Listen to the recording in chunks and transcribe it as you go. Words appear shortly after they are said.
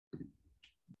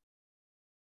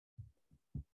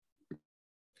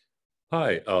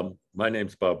Hi, my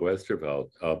name's Bob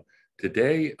Westerveld.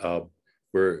 Today,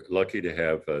 we're lucky to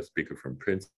have a speaker from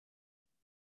Princeton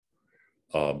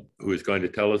who is going to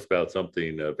tell us about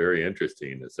something very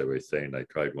interesting. As I was saying, I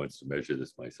tried once to measure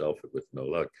this myself with no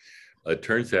luck. It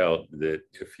turns out that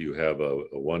if you have a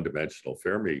one-dimensional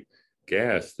Fermi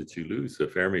gas, that you lose the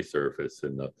Fermi surface,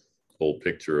 and the whole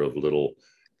picture of little,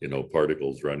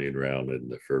 particles running around in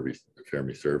the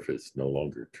Fermi surface no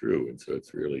longer true. And so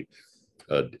it's really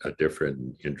a different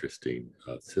and interesting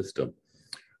system.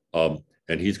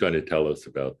 And he's going to tell us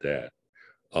about that.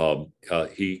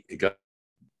 He got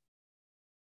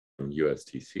from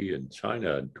USTC in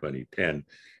China in 2010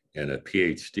 and a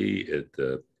PhD at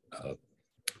the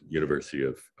University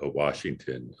of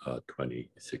Washington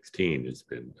 2016 has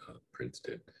been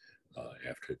Princeton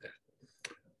after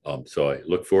that. So I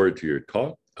look forward to your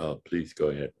talk. Please go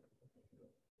ahead.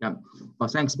 Yeah, well,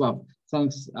 thanks, Bob.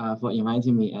 Thanks for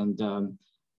inviting me. And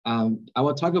I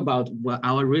will talk about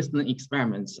our recent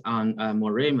experiments on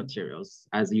Moiré materials,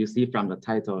 as you see from the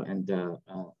title and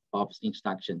Bob's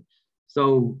introduction.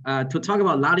 So to talk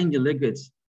about Luttinger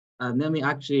liquids, let me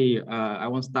actually, I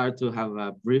want to start to have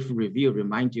a brief review,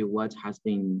 remind you what has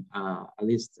been at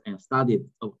least studied.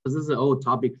 This is an old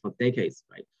topic for decades,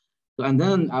 right? So, and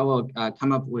then I will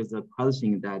come up with a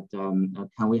question that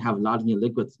can we have Luttinger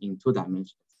liquids in 2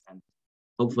 dimensions? And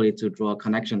hopefully to draw a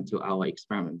connection to our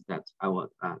experiment that I will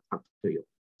talk to you.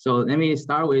 So let me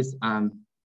start with, I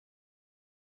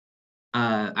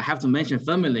have to mention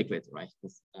Fermi liquid, right?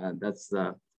 That's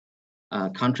the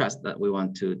contrast that we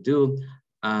want to do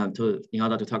in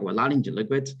order to talk about Luttinger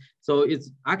liquid. So it's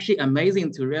actually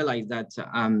amazing to realize that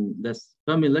this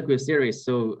Fermi liquid theory is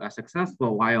so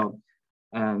successful while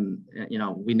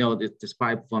we know this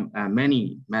described from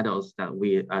many metals that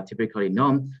we typically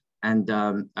know, and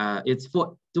it's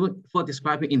for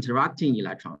describing interacting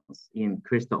electrons in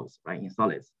crystals, right, in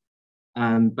solids.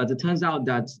 But it turns out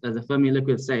that the Fermi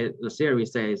liquid theory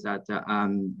says that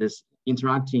this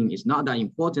interacting is not that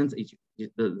important.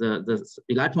 The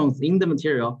electrons in the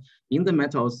material, in the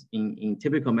metals, in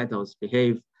typical metals,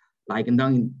 behave like a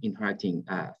non-interacting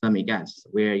Fermi gas,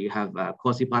 where you have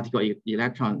quasi-particle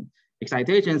electron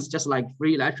excitations, just like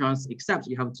free electrons, except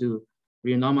you have to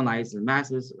renormalize the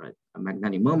masses, right,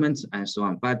 magnetic moments, and so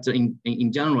on. But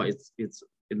in general, it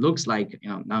looks like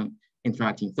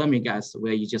non-interacting Fermi gas,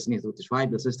 where you just need to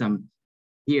describe the system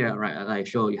here, right? As I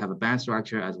show, you have a band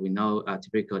structure, as we know,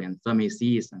 typically in Fermi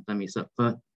seas and Fermi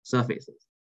surfaces.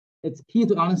 It's key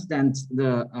to understand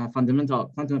the fundamental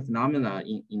quantum phenomena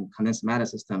in condensed matter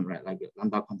system, right, like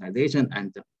lambda quantization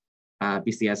and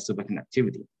BCS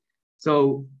superconductivity.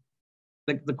 So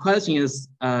the question is,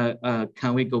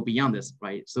 can we go beyond this,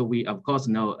 right? So we, of course,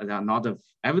 know there are a lot of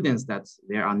evidence that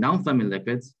there are non-Fermi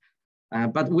liquids,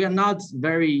 but we are not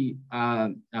very,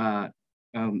 know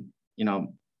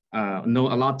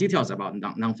a lot of details about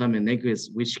non-Fermi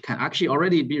liquids, which can actually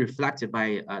already be reflected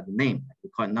by the name. We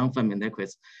call it non-Fermi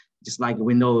liquids, just like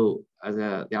we know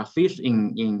there are fish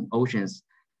in oceans,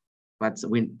 but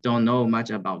we don't know much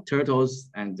about turtles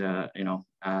and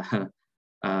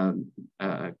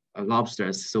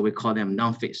lobsters, so we call them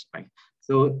non-fish, right?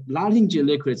 So Luttinger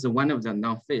liquids are one of the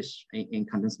non-fish in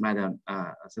condensed matter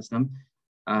system.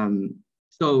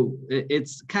 So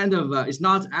it's kind of, it's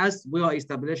not as well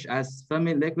established as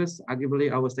Fermi liquids,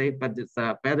 arguably I would say, but it's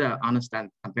better understand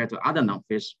compared to other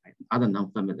non-fish, right? Other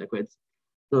non-Fermi liquids.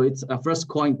 So it's first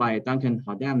coined by Duncan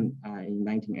Haldane in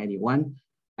 1981.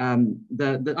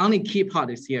 The only key part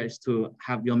is here is to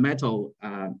have your metal,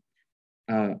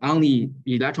 only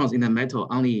electrons in the metal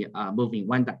only move in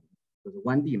one dimension, so the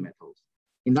 1D metals.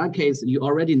 In that case, you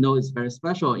already know it's very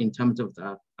special in terms of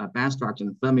the band structure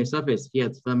and Fermi surface. Here,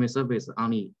 the Fermi surface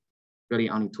really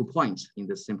only 2 points in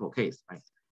this simple case, right?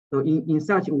 So in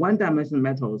such one-dimensional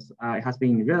metals, it has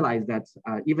been realized that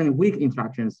even weak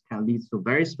interactions can lead to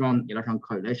very strong electron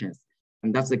correlations.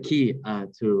 And that's the key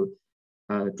to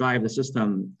drive the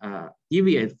system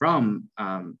deviate from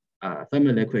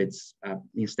Fermi liquids,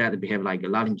 instead behave like a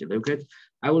Luttinger liquid.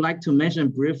 I would like to mention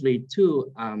briefly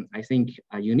 2, I think,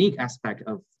 a unique aspect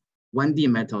of 1D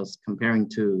metals comparing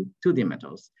to 2D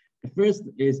metals. The first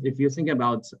is if you think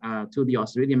about 2D or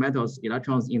 3D metals,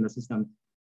 electrons in the system,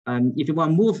 if you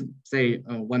want to move, say,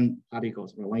 1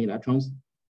 particles or 1 electrons,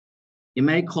 it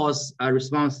may cause a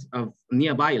response of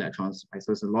nearby electrons, right?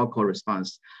 So it's a local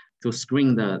response to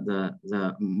screen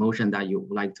the motion that you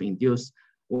would like to induce.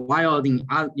 While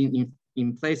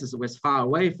in places where it's far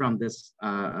away from this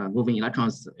moving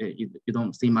electrons, you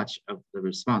don't see much of the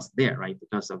response there, right?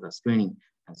 Because of the screening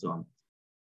and so on.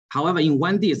 However, in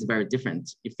 1D, it's very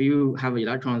different. If you have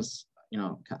electrons,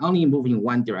 can only move in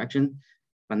one direction,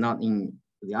 but not in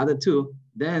the other two,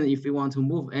 then if you want to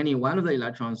move any one of the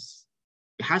electrons,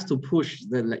 it has to push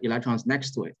the electrons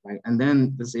next to it, right? And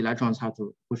then these electrons have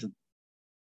to push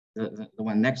the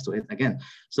one next to it again.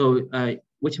 So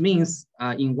which means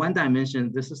in one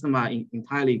dimension, the systems are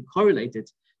entirely correlated.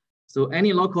 So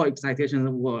any local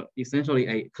excitation will essentially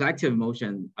a collective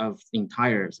motion of the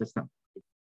entire system.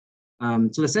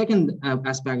 So the second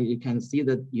aspect, you can see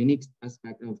the unique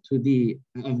aspect of 2D,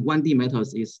 of 1D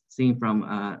metals is seen from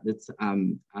its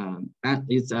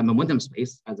momentum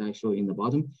space, as I show in the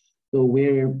bottom. So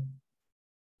where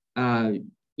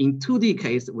in 2D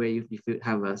case, where if you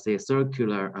have a, say, a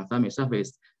circular Fermi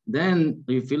surface, then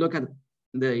if you look at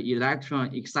the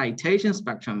electron excitation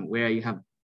spectrum, where you have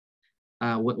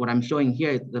what I'm showing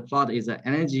here, the plot is an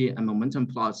energy and momentum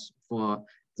plots for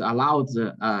the allowed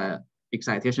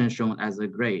excitation shown as a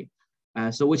gray.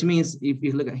 So which means if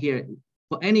you look at here,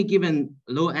 for any given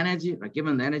low energy, or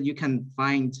given energy, you can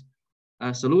find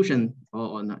a solution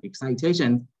or an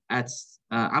excitation at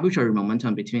arbitrary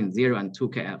momentum between 0 and 2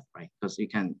 kF, right? Because you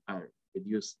can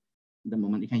reduce the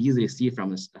moment. You can easily see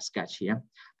from a sketch here.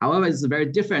 However, it's very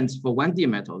different for 1D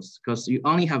metals because you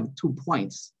only have 2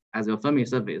 points as your Fermi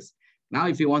surface. Now,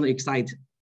 if you want to excite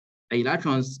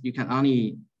electrons, you can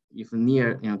only, if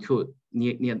near,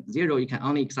 near 0, you can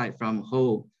only excite from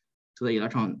hole to the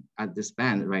electron at this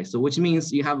band, right? So which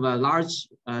means you have a large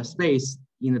space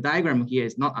in the diagram here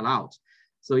is not allowed.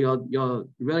 So your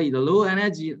really the low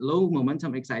energy, low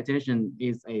momentum excitation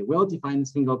is a well-defined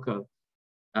single curve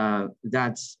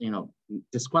that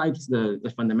describes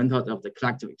the fundamentals of the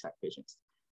collective excitations.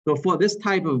 So for this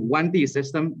type of 1D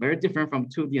system, very different from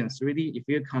 2D and 3D, if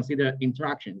you consider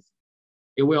interactions,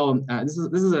 it will, this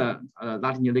is a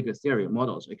Luttinger liquid theory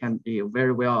model, so it can be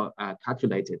very well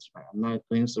calculated, right? I'm not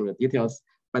going through the details,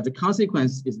 but the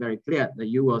consequence is very clear that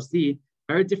you will see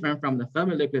very different from the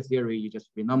Fermi liquid theory. You just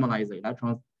renormalize the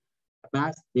electrons.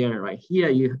 But there, right here,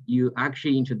 you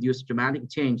actually introduce dramatic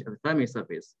change of the Fermi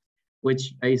surface,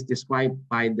 which is described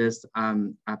by this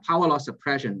power law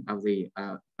suppression of the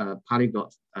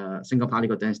single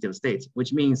particle density state,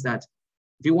 which means that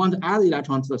if you want to add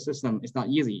electron to the system, it's not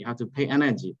easy. You have to pay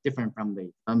energy, different from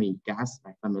the Fermi gas,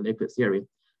 like Fermi liquid theory.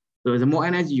 So the more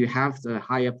energy you have, the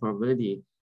higher probability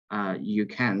you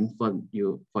can,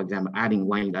 for example, adding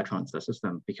 1 electron to the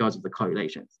system because of the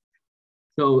correlations.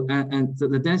 So, so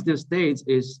the density of states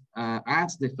is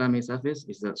at the Fermi surface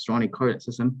is a strongly correlated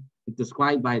system. It's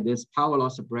described by this power law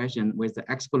suppression with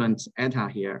the exponent eta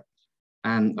here.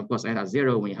 And of course, eta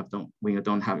 0 when you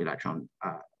don't have electron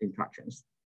interactions.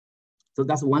 So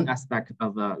that's one aspect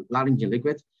of Luttinger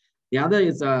liquid. The other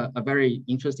is a very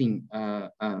interesting,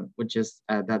 which is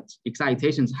that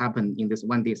excitations happen in this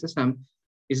 1D system.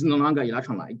 It's no longer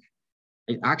electron-like.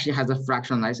 It actually has a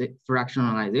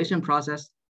fractionalization process.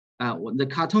 The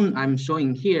cartoon I'm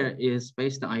showing here is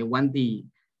based on a 1D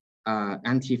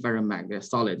antiferromagnetic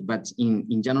solid, but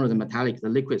in general, the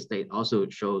liquid state also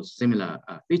shows similar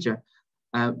feature.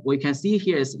 What you can see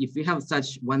here is if you have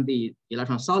such 1D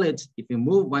electron solid, if you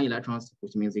move 1 electron,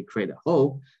 which means you create a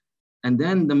hole, and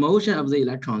then the motion of the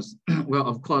electrons will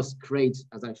of course create,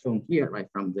 as I've shown here, right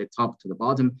from the top to the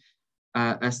bottom,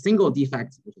 a single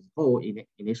defect, which is hole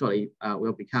initially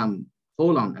will become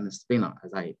holon and spinor,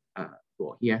 as I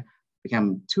draw here,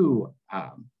 become 2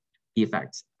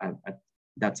 defects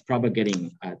that's propagating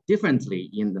differently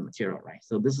in the material, right?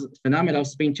 So this is phenomenon of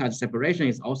spin charge separation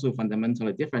is also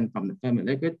fundamentally different from the Fermi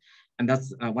liquid. And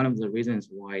that's one of the reasons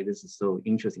why this is so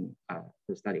interesting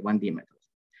to study 1D metals.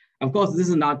 Of course, this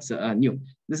is not new.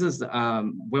 This is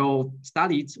well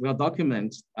studied, well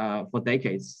documented for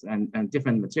decades and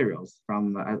different materials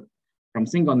from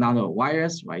single nano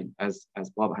wires, right? As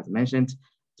Bob has mentioned,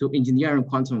 to engineering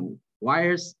quantum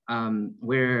wires,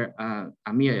 where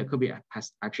Amir Yacobi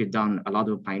has actually done a lot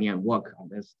of pioneer work on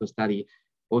this to study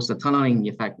both the tunneling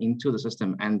effect into the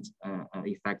system and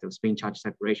effect of spin charge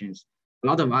separations. A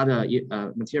lot of other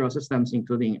material systems,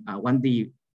 including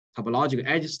 1D topological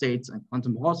edge states and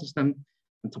quantum Hall system,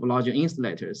 and topological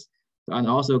insulators, and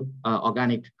also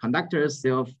organic conductors,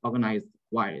 self-organized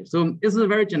wires. So this is a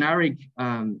very generic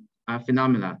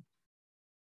phenomena.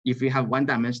 If you have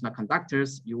 1-dimensional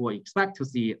conductors, you will expect to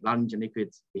see Luttinger liquid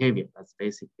behavior. That's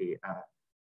basically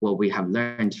what we have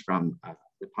learned from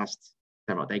the past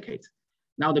several decades.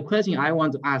 Now, the question I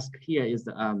want to ask here is,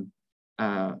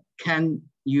 can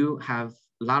you have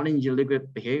Luttinger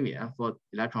liquid behavior for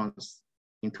electrons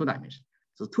in 2 dimensions?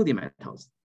 So 2D metals.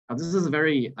 This is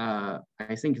very,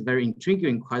 I think, very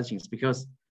intriguing questions because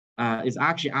it's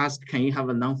actually asked, can you have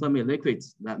a non-Fermi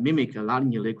liquids that mimic a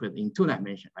Luttinger liquid in 2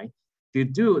 dimensions, right? If you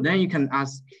do, then you can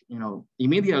ask,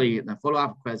 immediately the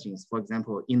follow-up questions. For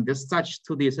example, in this such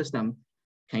 2D system,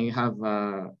 can you have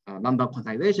lambda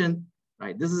quantization,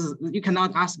 right? This is, you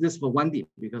cannot ask this for 1D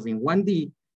because in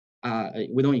 1D,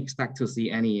 we don't expect to see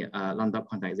any lambda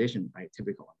quantization, right,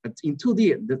 typical. But in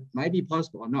 2D, that might be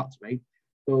possible or not, right?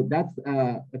 So that's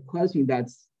a question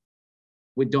that's,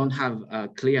 we don't have a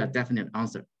clear, definite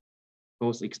answer,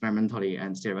 both experimentally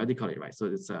and theoretically, right? So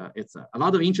it's a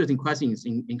lot of interesting questions,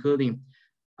 including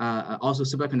also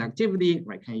superconductivity,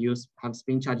 right? Can you have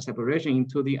spin charge separation in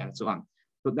 2D and so on?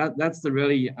 So that's the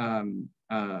really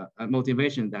a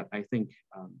motivation that I think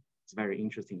is very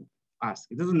interesting to ask.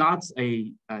 This is not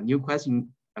a new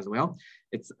question as well.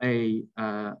 It's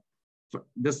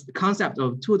this concept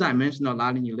of two-dimensional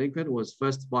nonlinear liquid was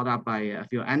first brought up by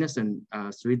Phil Anderson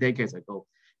 3 decades ago.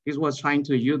 He was trying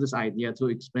to use this idea to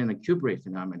explain the Kubrick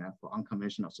phenomena for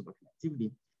unconventional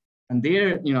superconductivity. And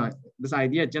there, this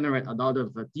idea generated a lot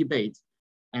of debate.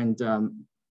 And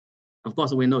of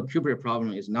course, we know Kubrick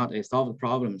problem is not a solved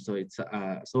problem. So it's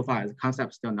so far the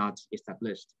concept still not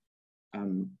established.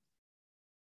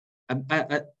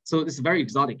 So it's a very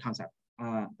exotic concept.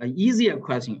 An easier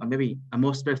question, or maybe a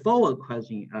more straightforward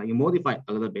question, you modify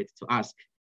a little bit to ask,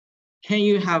 can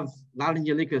you have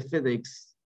nonlinear liquid physics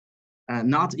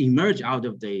not emerge out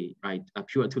of the a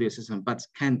pure 2D system, but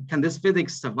can this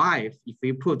physics survive if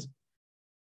we put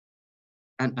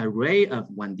an array of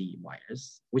 1D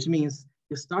wires, which means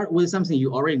you start with something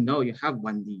you already know, you have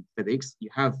 1D physics, you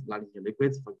have nonlinear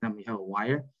liquids, for example, you have a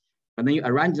wire, but then you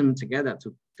arrange them together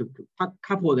to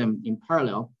couple them in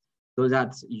parallel so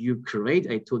that you create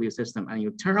a 2D system and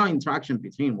you turn on interaction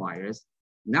between wires.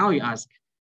 Now you ask,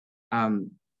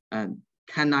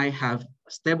 can I have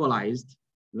stabilized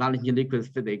nonlinear liquid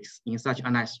physics in such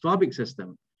an isotropic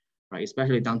system, right?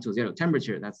 Especially down to 0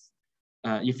 temperature. That's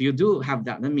if you do have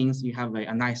that, that means you have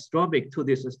an isotropic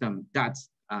 2D system that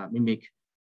mimic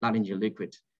nonlinear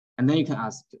liquid, and then you can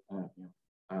ask,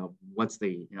 what's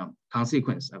the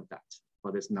consequence of that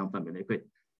for this non-Fermi liquid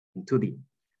in 2D,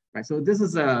 right? So this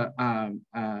is I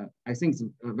think it's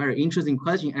a very interesting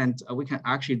question, and we can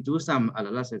actually do some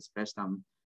analysis based on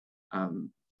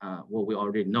what we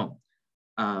already know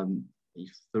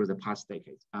through the past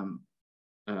decades,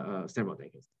 several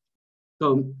decades.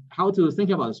 So how to think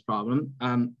about this problem?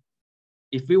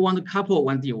 If we want to couple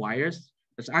 1D wires,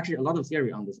 there's actually a lot of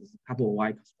theory on this. It's couple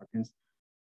wire constructions.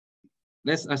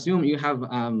 Let's assume you have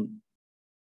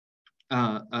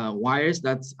wires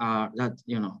that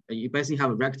you basically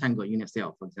have a rectangle unit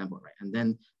cell, for example, right? And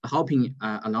then hopping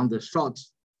along the short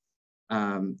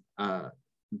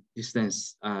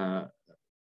distance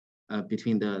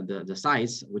between the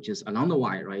sides, which is along the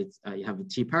wire, right? You have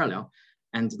T parallel,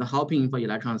 and the hopping for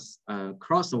electrons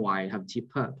across the wire have T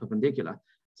perpendicular.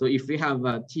 So if we have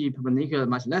T perpendicular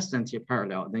much less than T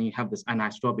parallel, then you have this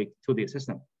anisotropic 2D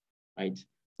system, right?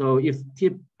 So if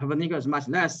T perpendicular is much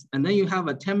less, and then you have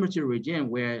a temperature region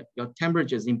where your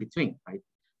temperature is in between, right?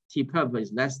 T perp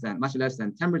is much less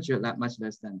than temperature, much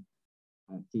less than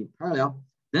T parallel.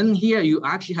 Then here you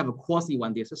actually have a quasi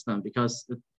 1D system because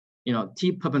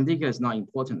T perpendicular is not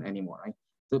important anymore, right?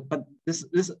 So, but this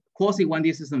quasi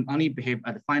 1D system only behave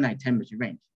at a finite temperature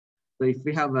range. So if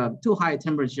we have a too high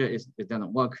temperature, it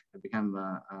doesn't work. It becomes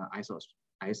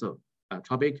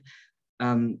isotropic.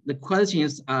 The question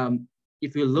is,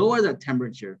 if you lower the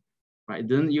temperature, right,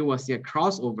 then you will see a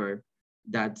crossover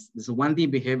that this 1D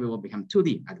behavior will become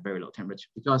 2D at very low temperature,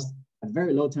 because at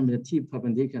very low temperature, T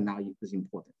perpendicular now is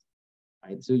important,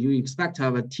 right? So you expect to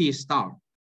have a T star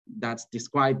that's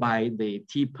described by the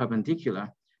T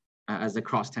perpendicular as the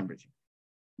cross temperature.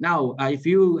 Now, if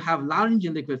you have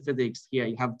nonlinear liquid physics here,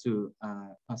 you have to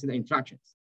consider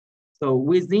interactions. So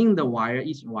within the wire,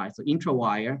 each wire, so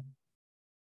intra-wire,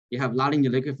 you have nonlinear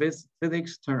liquid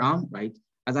physics turn on, right?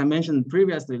 As I mentioned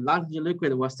previously, nonlinear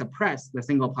liquid will suppress the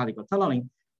single particle tunneling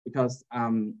because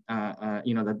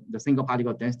the single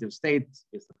particle density of state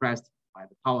is suppressed by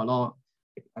the power law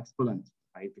exponent,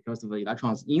 right? Because of the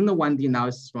electrons in the 1D now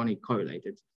is strongly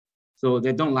correlated. So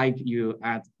they don't like you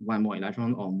add one more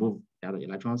electron or move the other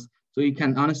electrons. So you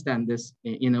can understand this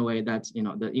in a way that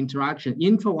the interaction,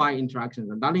 intra-wire interaction,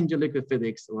 the nonlinear liquid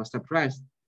physics will suppress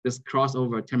this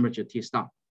crossover temperature T star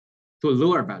to a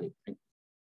lower value. Right?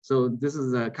 So this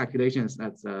is the calculations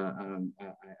that's I'm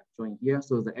showing here.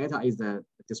 So the eta is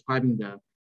describing the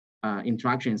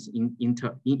interactions in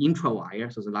intra-wire,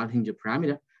 so the Luttinger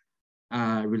parameter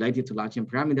related to Luttinger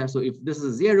parameter. So if this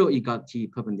is 0, you got T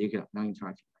perpendicular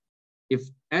non-interaction. If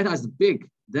eta is big,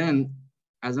 then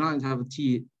as long as you have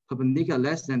T perpendicular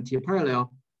less than T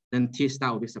parallel, then T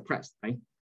star will be suppressed, right?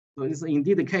 So it's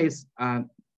indeed the case.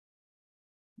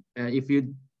 If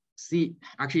you see,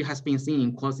 actually has been seen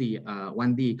in quasi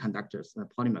 1D conductors,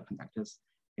 polymer conductors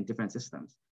in different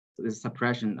systems. So this is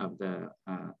suppression of the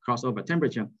crossover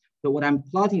temperature. So what I'm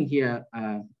plotting here,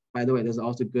 by the way, there's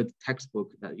also good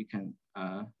textbook that you can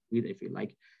read if you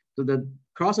like. So the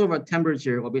crossover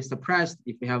temperature will be suppressed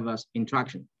if we have an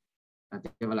interaction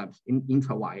developed,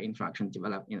 intra-wire interaction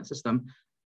developed in a system.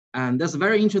 And that's a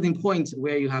very interesting point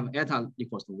where you have eta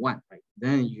equals to 1, right?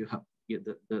 Then you have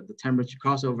the temperature,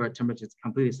 crossover temperature is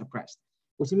completely suppressed,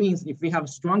 which means if we have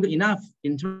strong enough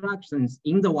interactions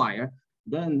in the wire,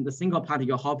 then the single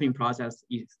particle hopping process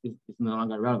is no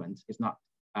longer relevant. It's not,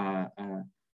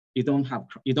 you don't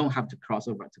have to cross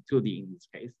over to 2D in this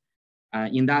case.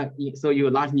 So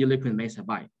your large new liquid may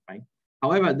survive, right?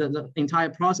 However, the entire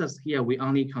process here, we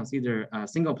only consider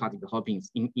single particle hopping.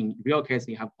 In real case,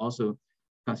 we have also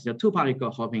consider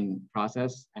 2-particle hopping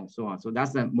process and so on. So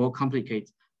that's a more complicated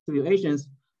situations.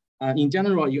 In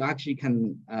general, you actually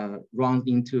can run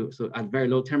into, so at very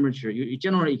low temperature, you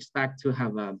generally expect to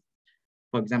have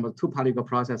for example, 2-particle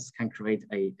process can create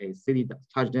a city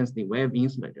charge density wave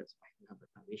insulators. Right? You have the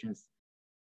conditions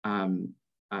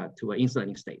to an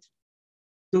insulating state.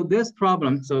 So this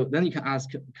problem, so then you can ask,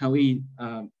 can we,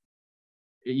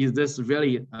 is this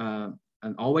really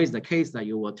and always the case that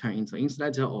you will turn into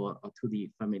insulator or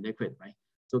 2D Fermi liquid, right?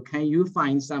 So can you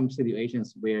find some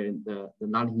situations where the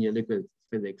nonlinear liquid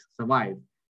physics survive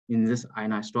in this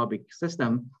anisotropic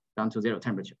system down to 0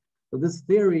 temperature? So this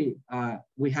theory,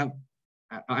 we have,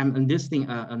 I'm enlisting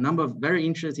a number of very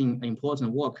interesting,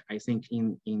 important work, I think,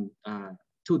 in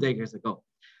 2 decades ago.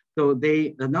 So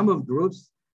the number of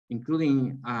groups,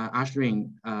 including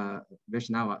Ashwin,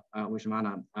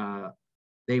 Vishwana,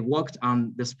 they worked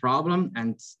on this problem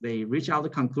and they reached out the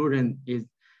conclusion is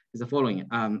the following.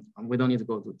 We don't need to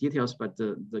go to details, but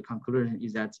the conclusion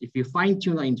is that if you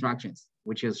fine-tune the interactions,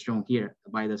 which is shown here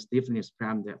by the stiffness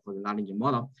parameter for the Luttinger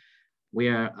model,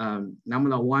 where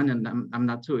lambda 1 and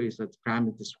lambda 2 is a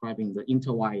parameter describing the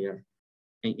interwire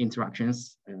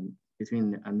interactions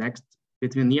between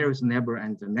nearest neighbor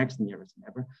and the next nearest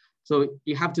neighbor. So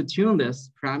you have to tune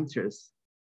these parameters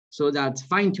so that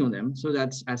fine-tune them so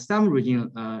that at some region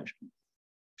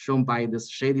shown by this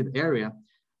shaded area,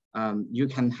 you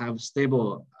can have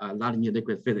stable Luttinger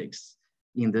liquid physics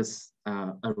in this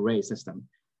array system.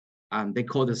 They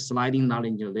call this sliding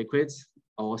Luttinger liquids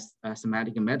or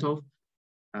somatic metal.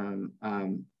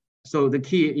 So the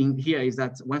key in here is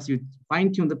that once you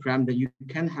fine-tune the parameter, you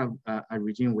can have a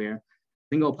regime where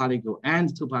single particle and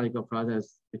 2-particle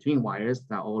process between wires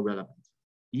are all relevant,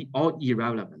 all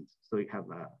irrelevant. So you have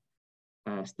a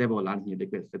stable Luttinger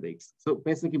liquid physics. So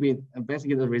basically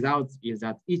the result is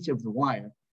that each of the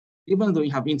wire, even though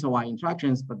you have interwire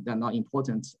interactions, but they're not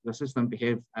important, the system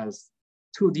behaves as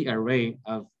 2D array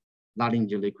of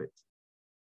Luttinger liquids.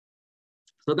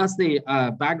 So that's the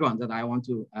background that I want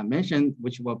to mention,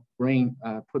 which will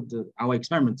put our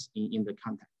experiments in the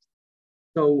context.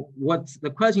 So what the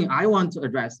question I want to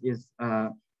address is,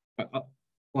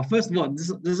 well, first of all,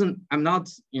 this isn't, I'm not,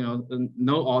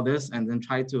 know all this and then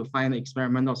try to find an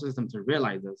experimental system to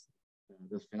realize this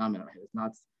phenomenon. It's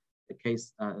not the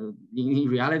case. In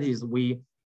reality,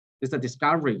 it's a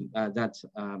discovery that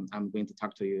I'm going to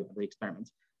talk to you about the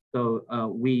experiment. So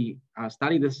we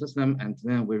studied the system and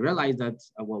then we realized that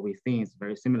what we think is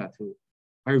very similar to,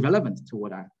 very relevant to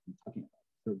what I'm talking about.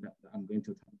 So that I'm going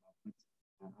to talk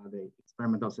about the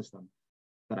experimental system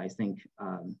that I think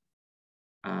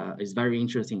is very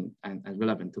interesting and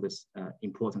relevant to this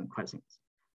important questions.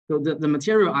 So the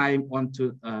material I want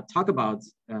to talk about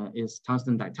is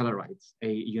tungsten ditelluride, a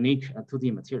unique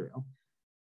 2D material.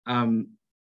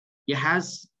 It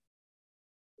has,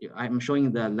 I'm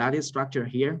showing the lattice structure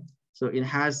here. So it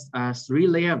has 3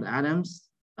 layers of atoms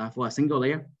for a single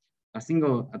layer, a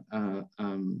single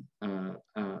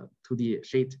 2D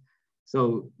sheet.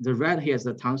 So the red here is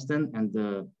the tungsten and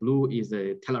the blue is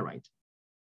the telluride.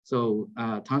 So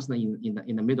tungsten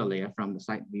in the middle layer from the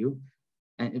side view.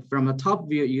 And from the top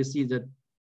view, you see the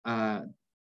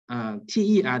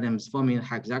TE atoms forming a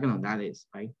hexagonal lattice,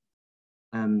 right?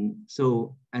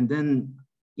 So, and then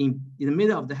in the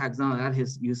middle of the hexagonal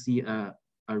lattice, you see a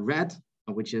red,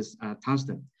 which is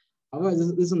tungsten. However, this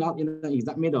is not in the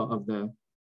exact middle of the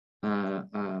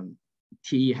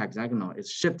TE hexagonal,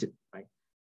 it's shifted, right?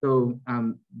 So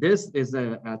this is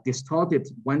a distorted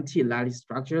 1T lattice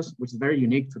structures, which is very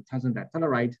unique to tungsten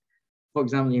ditelluride. For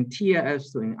example, in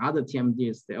TAS and other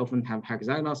TMDs, they often have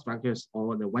hexagonal structures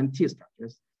or the 1T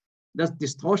structures. This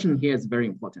distortion here is very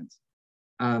important.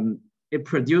 It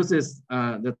produces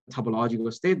the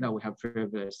topological state that we have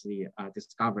previously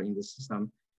discovered in the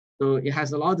system. So it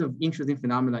has a lot of interesting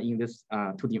phenomena in this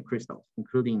 2D crystal,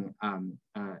 including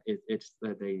it's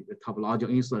the topological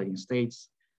insulating states.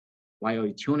 while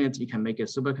you tune it, you can make it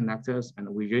superconductors. And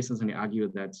we recently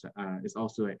argued that it's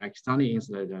also an externally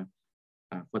insulated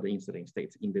for the insulating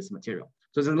state in this material.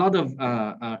 So there's a lot of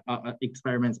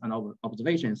experiments and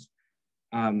observations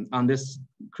on this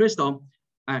crystal.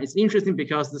 It's interesting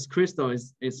because this crystal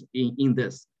is in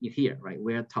this here, right?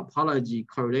 Where topology,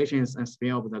 correlations, and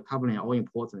spin of the coupling are all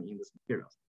important in this material.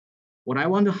 What I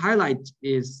want to highlight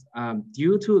is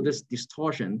due to this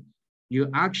distortion, you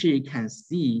actually can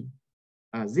see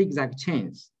zigzag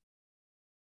chains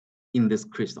in this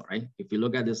crystal, right? If you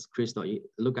look at this crystal, you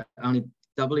look at only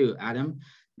W atom,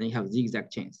 then you have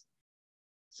zigzag chains.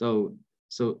 So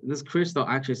this crystal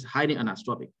actually is highly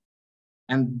anisotropic.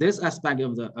 And this aspect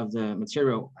of the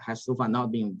material has so far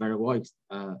not been very well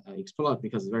explored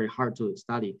because it's very hard to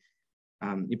study.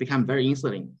 It became very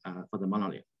insulating for the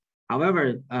monolayer.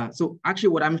 However, so actually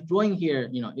what I'm drawing here,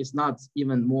 it's not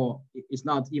even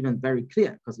very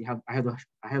clear because I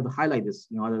have to highlight this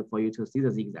in order for you to see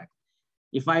the zigzag.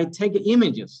 If I take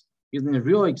images using a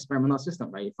real experimental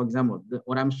system, right? For example,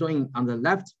 what I'm showing on the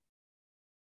left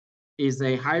is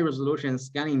a high resolution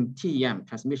scanning TEM,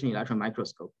 transmission electron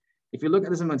microscope. If you look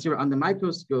at this material on the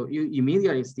microscope, you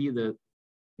immediately see the,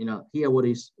 here where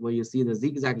you see the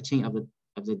zigzag chain of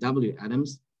the W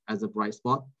atoms as a bright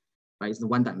spot, right? It's the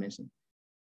one dimension.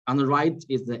 On the right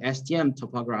is the STM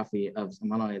topography of the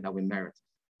monolayer that we measured.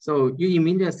 So you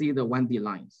immediately see the 1D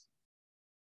lines.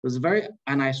 It's a very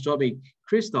anisotropic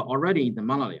crystal already in the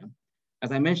monolayer.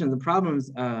 As I mentioned, the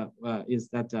problems is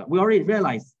that we already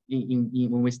realized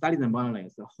when we studied the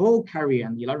monolayers, the whole carrier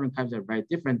and the electron types are very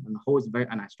different and the whole is very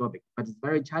anisotropic, but it's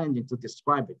very challenging to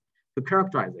describe it, to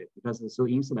characterize it because it's so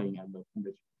insulating at low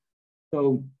temperature.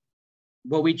 So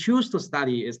what we choose to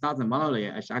study is not the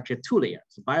monolayer, it's actually two layers,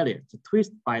 it's a bilayer, it's a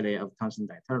twist bilayer of tungsten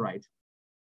ditelluride.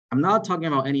 I'm not talking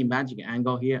about any magic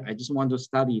angle here. I just want to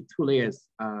study two layers.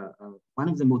 One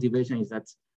of the motivation is that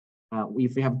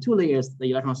if we have two layers,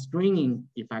 the electron stringing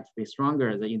effect will be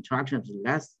stronger, the interaction is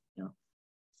less,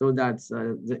 so that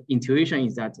the intuition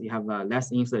is that you have a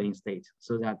less insulating state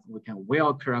so that we can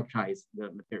well characterize the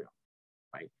material,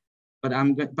 right? But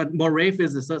Moiré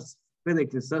physics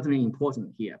is certainly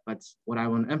important here, but what I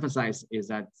want to emphasize is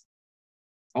that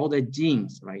all the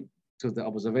genes, right, to the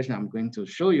observation I'm going to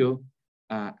show you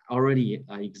already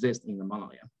exist in the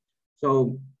monolayer.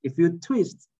 So if you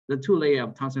twist the two layer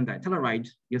of tungsten ditelluride,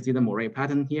 you see the Moiré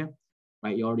pattern here,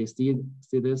 right? You already see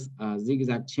this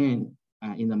zigzag chain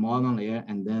in the monolayer,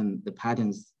 and then the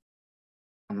patterns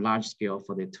on large scale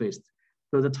for the twist.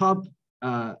 So the top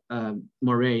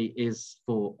Moiré is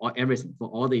for everything, for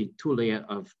all the two layer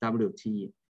of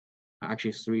WT,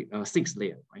 actually six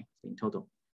layer, right, in total.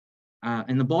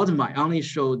 In the bottom, I only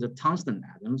show the tungsten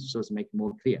atoms, so to make it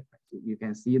more clear. Right? You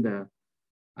can see the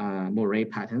Moiré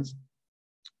patterns.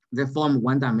 They form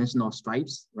one-dimensional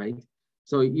stripes, right?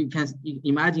 So you can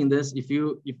imagine this. If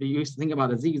you think about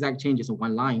the zigzag changes in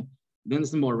one line, then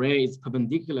this Moiré is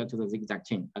perpendicular to the zigzag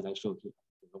chain, as I showed you,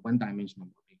 the one-dimensional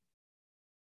Moiré.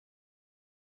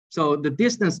 So the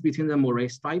distance between the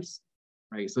Moiré stripes,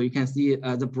 right? So you can see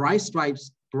the bright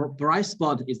stripes, bright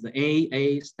spot is the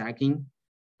AA stacking,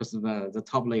 because the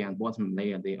top layer and bottom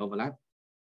layer, they overlap.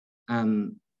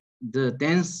 The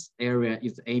dense area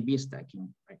is AB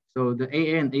stacking, right? So the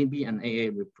AA and AB and AA,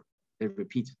 they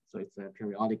repeat, so it's a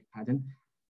periodic pattern.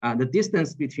 The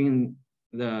distance between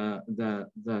the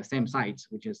same sites,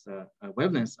 which is the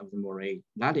wavelength of the Moiré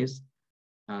lattice,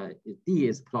 D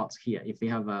is plotted here. If you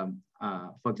have,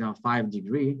 for example, 5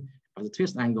 degrees of the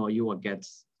twist angle, you will get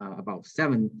about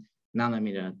 7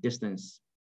 nanometer distance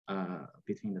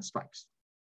between the stripes.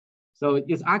 So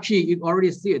it's actually, you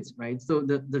already see it, right? So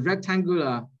the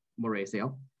rectangular Moiré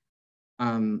cell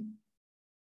come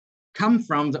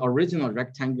from the original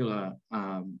rectangular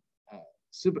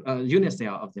unit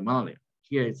cell of the monolayer.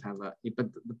 Here it's have but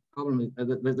the problem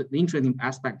is the interesting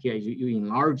aspect here is you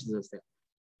enlarge the cell,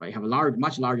 right? You have a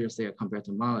much larger cell compared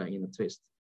to monolayer in the twist.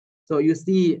 So you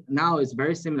see now it's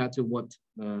very similar to what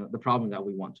the problem that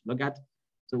we want to look at.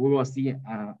 So we will see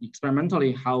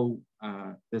experimentally how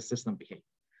the system behaves.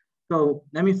 So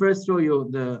let me first show you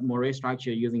the Moiré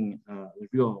structure using the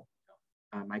real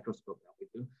microscope that we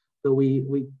do. So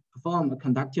we perform a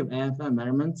conductive AFM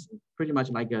measurements, pretty much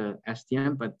like a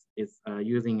STM, but it's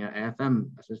using an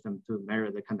AFM system to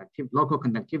measure the local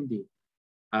conductivity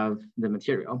of the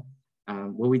material.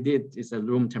 What we did is a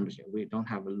room temperature. We don't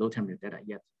have a low temperature data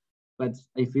yet. But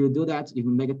if you do that, if you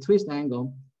make a twist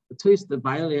angle, twist the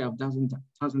bilayer of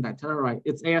tungsten ditelluride,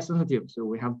 it's air sensitive, so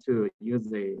we have to use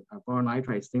the boron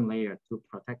nitride thin layer to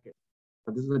protect it.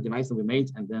 So this is the device that we made,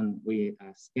 and then we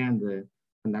scan the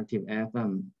conductive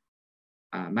AFM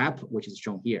map, which is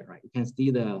shown here, right? You can see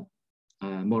the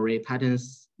Moiré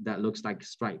patterns that looks like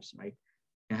stripes, right?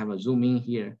 You can have a zoom in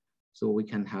here, so we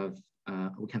can have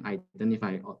we can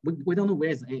identify. We don't know where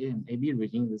is A and AB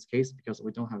region in this case because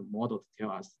we don't have a model to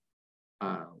tell us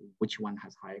which one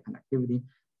has higher conductivity.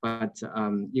 But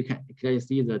you can clearly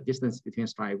see the distance between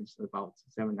stripes about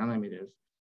 7 nanometers,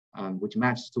 which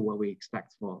matches to what we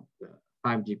expect for the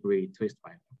 5-degree twist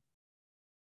bilayer.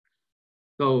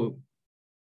 So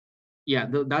yeah,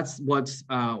 that's what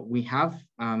we have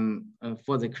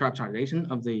for the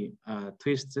characterization of the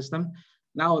twist system.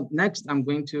 Now, next, I'm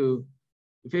going to,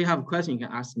 if you have a question, you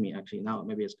can ask me. Actually, now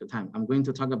maybe it's a good time. I'm going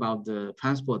to talk about the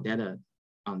transport data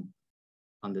on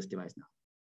this device now.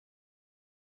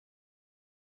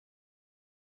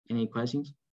 Any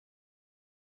questions?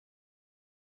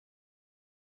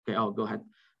 Okay, I'll go ahead.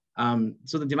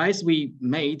 So the device we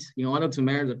made in order to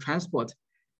measure the transport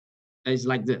is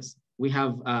like this. We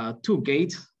have 2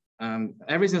 gates.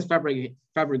 Everything's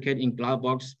fabricated in glove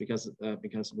box because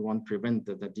we want to prevent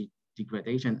the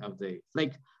degradation of the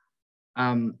flake.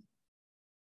 The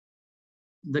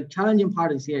challenging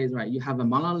part is here is right. You have a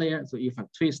monolayer, so if a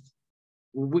twist,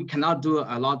 we cannot do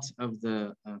a lot of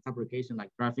the fabrication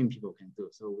like graphene people can do.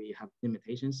 So we have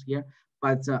limitations here.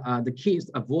 But the key is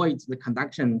to avoid the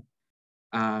conduction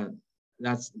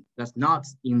that's not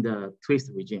in the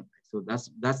twist regime. So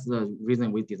that's the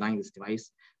reason we designed this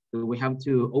device. So we have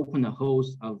to open the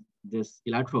holes of these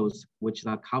electrodes, which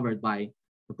are covered by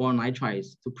the boron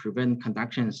nitrides to prevent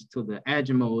conductions to the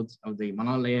edge modes of the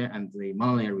monolayer and the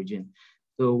monolayer region.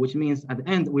 So which means at the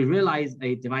end, we realize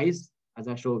a device, as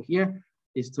I show here,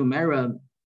 is to mirror,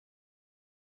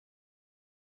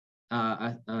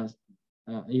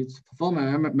 it's perform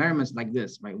measurements like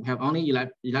this, right? We have only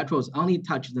electrodes only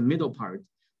touch the middle part,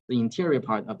 the interior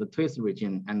part of the twist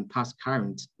region and pass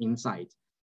current inside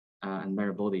and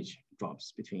measure voltage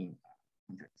drops between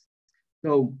contacts.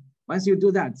 So once you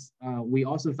do that, we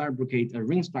also fabricate a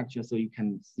ring structure so you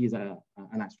can see the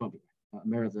anisotropy,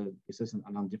 mirror the resistance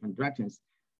along different directions.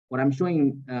 What I'm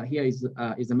showing here is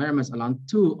the measurements along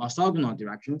 2 orthogonal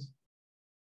directions.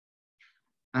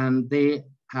 And they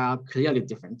are clearly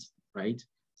different, right?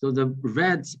 So the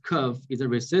red curve is a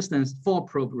resistance,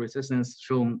 4-probe resistance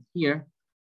shown here.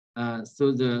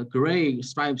 So the gray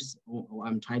stripes,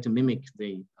 I'm trying to mimic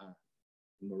the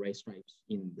Moiré stripes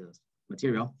in the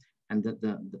material. And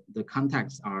the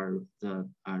contacts are the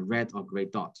red or gray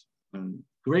dot.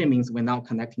 Gray means we're not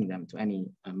connecting them to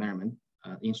any measurement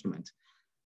instrument.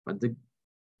 But the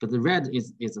red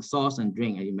is a source and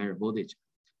drain and you measure voltage.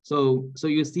 So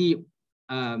you see,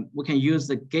 we can use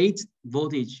the gate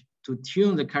voltage to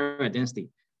tune the carrier density.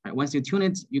 Right? Once you tune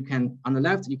it, you can, on the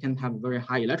left, you can have very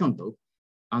high electron dope.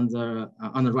 On the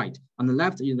right, on the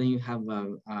left, then you have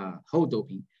hole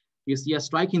doping. You see a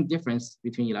striking difference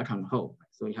between electron and hole.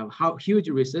 So you have huge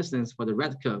resistance for the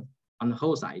red curve on the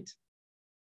hole side,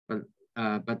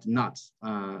 but not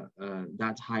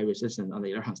that high resistance on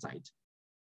the electron side.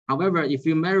 However, if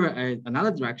you measure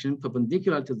another direction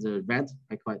perpendicular to the red,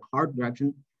 I call it hard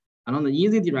direction, and on the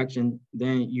easy direction,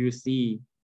 then you see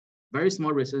very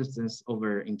small resistance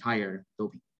over entire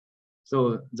doping.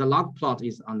 So the log plot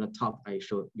is on the top I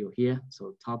showed you here.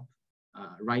 So top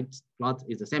right plot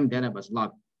is the same data, but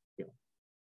log here.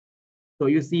 So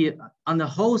you see on the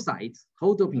whole side,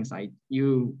 whole doping side,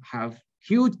 you have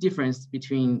huge difference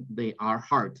between the R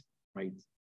hard, right,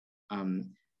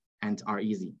 and R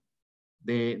easy.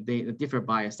 They differ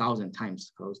by 1,000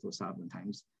 times, close to 1,000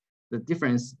 times. The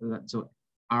difference, so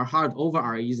R hard over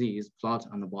R easy is plot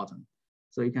on the bottom.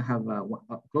 So you can have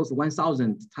close to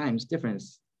 1,000 times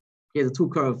difference. Here's the 2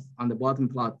 curve on the bottom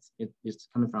plot. It is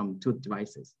coming from 2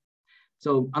 devices.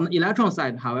 So on the electron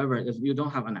side, however, if you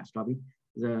don't have anisotropy,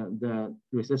 the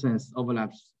resistance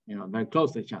overlaps, very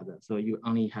close to each other. So you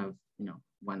only have,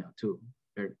 1 or 2.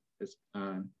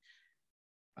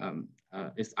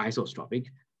 It's isotropic.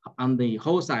 On the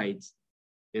whole side,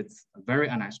 it's very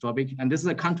anisotropic, and this is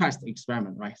a contrast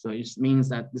experiment, right? So this means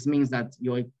that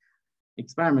your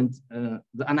experiment,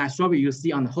 the anisotropy you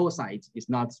see on the whole side is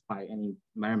not by any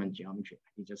measurement geometry.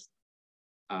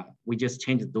 We just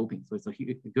change the doping, so it's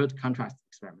a good contrast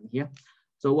experiment here.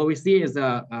 So what we see is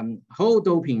the whole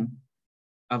doping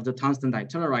of the tungsten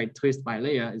ditelluride twist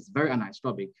bilayer is very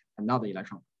anisotropic and not the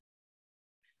electron.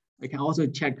 We can also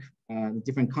check the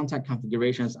different contact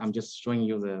configurations. I'm just showing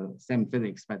you the same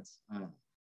physics, but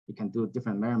you can do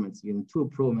different measurements using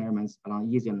 2 probe measurements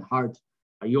along easy and hard.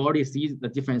 You already see the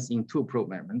difference in 2 probe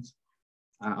measurements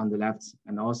on the left,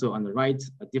 and also on the right,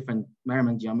 a different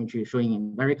measurement geometry showing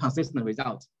a very consistent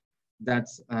result that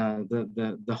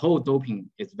the whole doping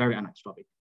is very anisotropic.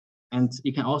 And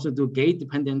you can also do gate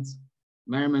dependent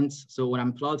measurements. So what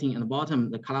I'm plotting in the bottom,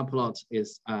 the color plot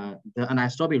is the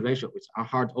anisotropy ratio, which are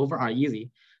hard over are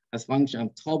easy, as function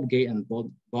of top gate and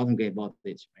bottom gate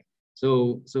voltage. Right?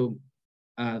 So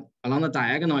along the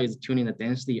diagonal is tuning the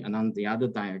density, and on the other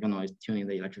diagonal is tuning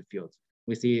the electric field.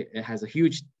 We see it has a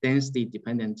huge density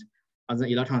dependent. On the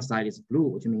electron side is blue,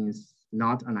 which means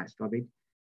not anisotropic.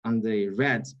 On the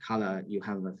red color, you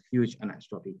have a huge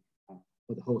anisotropy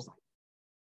for the whole side.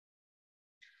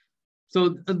 So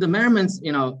the measurements,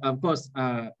 of course,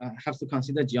 have to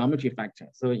consider geometry factor.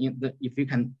 So if you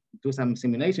can do some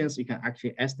simulations, you can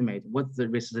actually estimate what's the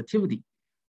resistivity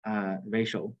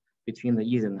ratio between the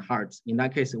easy and the hard. In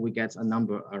that case, we get a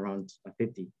number around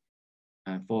 50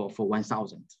 for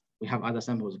 1,000. We have other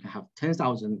samples that can have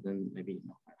 10,000 and maybe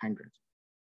 500.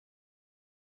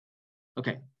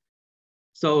 Okay,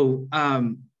 so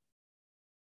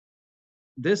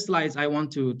this slide, I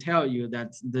want to tell you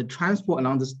that the transport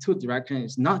along these two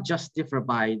directions is not just different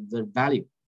by the value.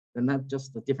 They're not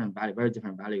just a different value, very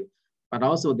different value, but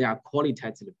also they are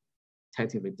qualitatively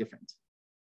different.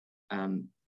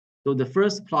 So the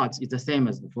first plot is the same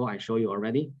as before, I showed you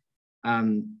already.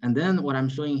 And then what I'm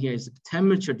showing here is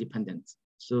temperature dependent.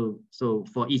 So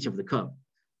for each of the curve.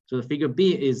 So the figure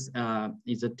B is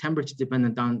a temperature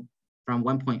dependent down from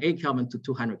 1.8 Kelvin to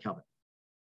 200 Kelvin.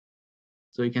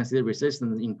 So you can see the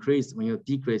resistance increase when you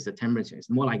decrease the temperature. It's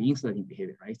more like insulating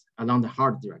behavior, right? Along the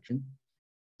hard direction.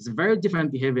 It's a very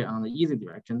different behavior on the easy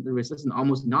direction. The resistance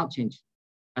almost not change.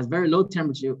 At very low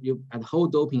temperature, at whole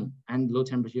doping and low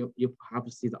temperature, you have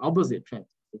to see the opposite trend.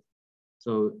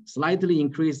 So slightly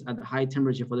increase at the high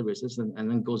temperature for the resistance and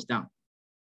then goes down.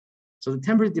 So the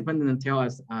temperature dependent tell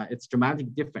us it's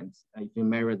dramatic difference if you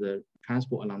measure the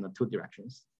transport along the two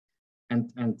directions.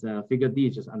 And figure D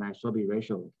is just anisotropy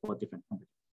ratio for different temperatures.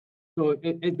 So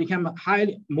it became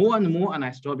more and more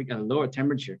anisotropic at a lower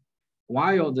temperature,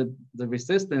 while the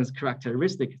resistance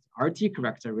characteristic, RT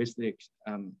characteristics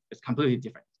is completely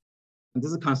different. And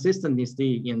this is consistently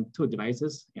seen in two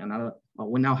devices.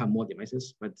 We now have more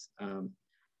devices, but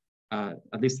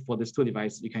at least for these two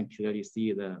devices, you can clearly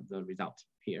see the result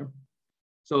here.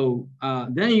 So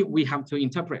then we have to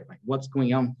interpret what's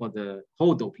going on for the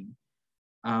whole doping.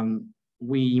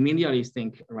 We immediately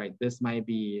think, right, this might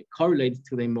be correlated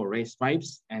to the Moiré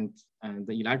stripes and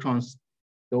the electrons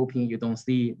doping, you don't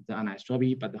see the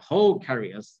anisotropy, but the whole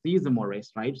carrier sees the Moiré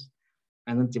stripes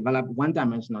and then develop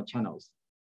one-dimensional channels.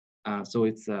 So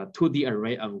it's a 2D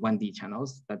array of 1D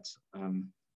channels that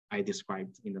I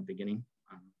described in the beginning.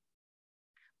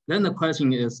 Then the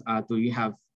question is, do you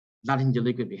have Luttinger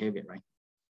liquid behavior, right?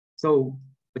 So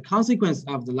the consequence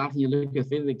of the Luttinger liquid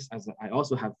physics, as I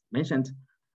also have mentioned,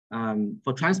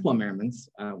 for transport measurements,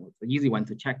 the easy one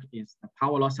to check is the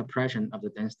power law suppression of the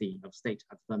density of state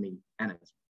at Fermi energy.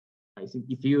 Right? So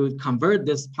if you convert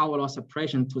this power law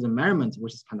suppression to the measurement,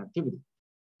 which is conductivity,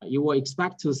 you will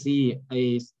expect to see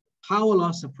a power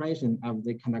law suppression of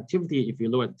the conductivity if you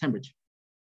lower the temperature,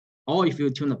 or if you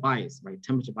tune the bias, right?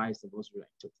 Temperature bias is supposed to relate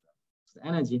to the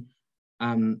energy.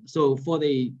 So for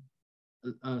the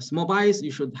small bias,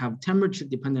 you should have temperature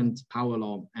dependent power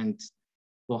law, and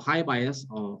for high bias,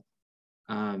 or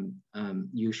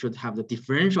you should have the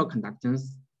differential conductance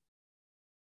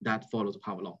that follows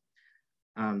power law.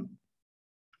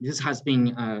 This has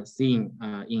been seen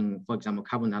in, for example,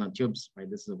 carbon nanotubes, right?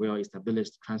 This is a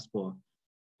well-established transport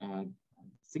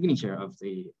signature of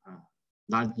the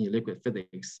Luttinger liquid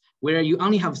physics, where you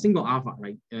only have single alpha,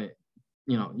 right?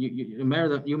 You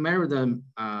measure the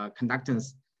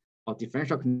conductance or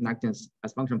differential conductance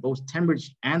as function of both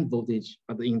temperature and voltage,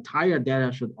 but the entire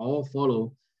data should all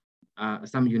follow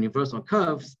some universal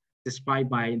curves described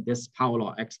by this power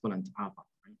law exponent alpha.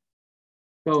 Right?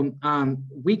 So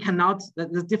we cannot,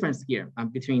 there's a difference here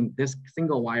between this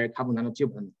single wire carbon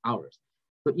nanotube and ours.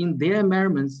 So in their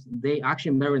measurements, they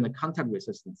actually measure the contact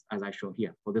resistance, as I show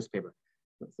here for this paper.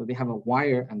 So they have a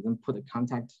wire and then put a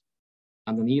contact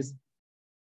underneath,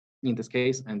 in this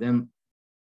case, and then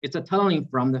it's a tunneling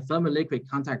from the Fermi liquid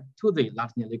contact to the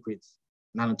Luttinger liquids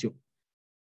nanotube.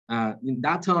 In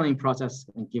that tunneling process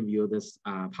can give you this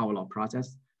power law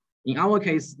process. In our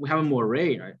case, we have a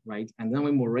Moiré, right? And then we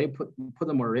Moiré put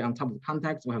the Moiré on top of the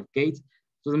contact, we have gate.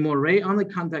 So the Moiré on the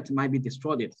contact might be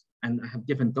distorted and have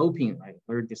different doping, right?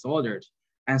 Very disordered,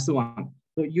 and so on.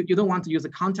 So you don't want to use a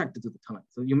contact to do the tunneling.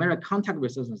 So you measure contact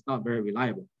resistance is not very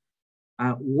reliable.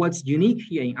 What's unique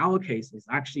here in our case is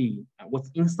actually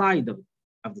what's inside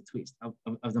of the twist of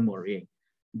the Moiré.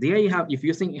 There you have, if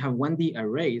you think you have 1D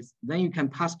arrays, then you can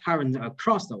pass current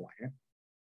across the wire.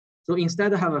 So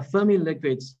instead of have a Fermi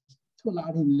liquid to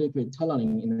Luttinger liquid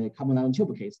tunneling in the carbon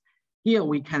nanotube case, here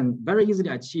we can very easily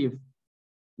achieve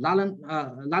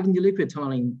Luttinger liquid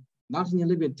tunneling, Luttinger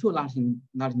liquid to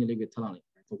Luttinger liquid tunneling,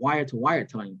 the wire-to-wire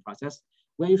tunneling process,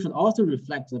 where you should also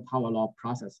reflect the power law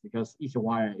process because each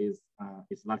wire is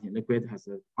Luttinger liquid, has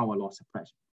a power law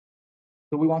suppression.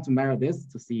 So we want to measure this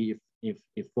to see if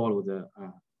it follows the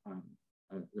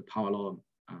power law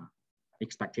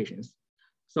expectations.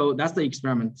 So that's the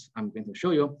experiment I'm going to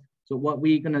show you. So what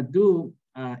we're going to do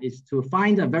is to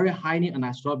find a very highly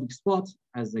anisotropic spot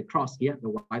as the cross here, the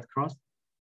white cross.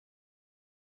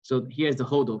 So here's the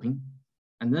whole doping.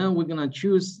 And then we're going to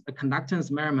choose a conductance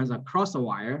measurements across the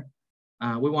wire.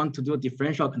 We want to do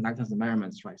differential conductance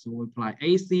measurements, right? So we apply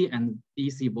AC and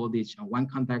DC voltage on one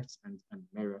contact and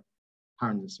measure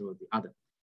current through the other.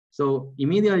 So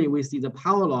immediately we see the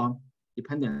power law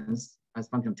dependence as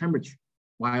function of temperature,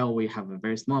 while we have a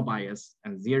very small bias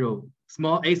and zero,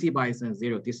 small AC bias and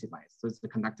zero DC bias. So it's the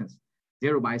conductance,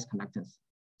 zero bias conductance,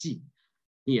 G.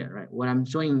 Here, right? What I'm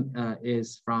showing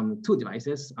is from two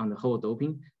devices on the whole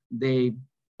doping. They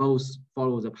both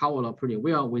follow the power law pretty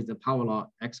well with the power law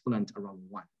exponent around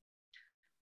 1.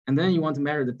 And then you want to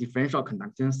measure the differential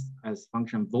conductance as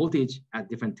function of voltage at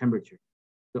different temperature.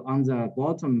 So on the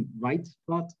bottom right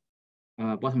plot,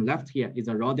 bottom left here is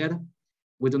the raw data.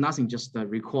 We do nothing, just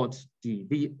record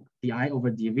dV, dI over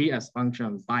dV as function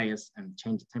of bias and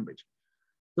change temperature.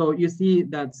 So you see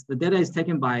that the data is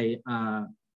taken by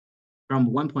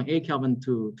from 1.8 Kelvin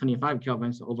to 25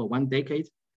 Kelvin, so over 1 decade,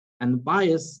 and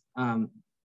bias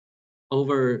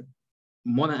over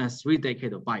more than 3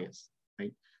 decades of bias,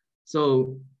 right?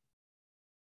 So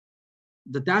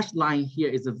the dashed line here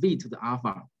is a V to the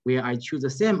alpha, where I choose the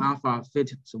same alpha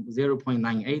fit to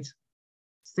 0.98,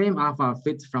 same alpha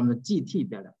fit from the GT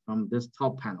data from this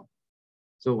top panel.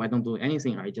 So I don't do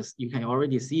anything, right? Just you can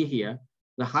already see here,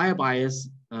 the higher bias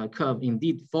curve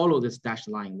indeed follow this dashed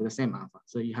line with the same alpha.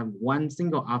 So you have one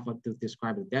single alpha to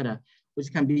describe the data,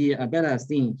 which can be better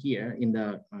seen here in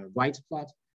the right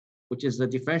plot, which is the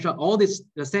differential, all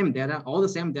the same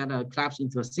data collapse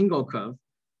into a single curve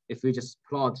if we just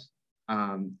plot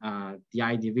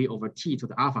dI dV over T to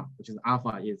the alpha, which is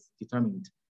alpha is determined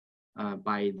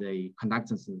by the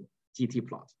conductance GT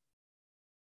plot.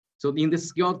 So in this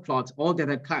scaled plot, all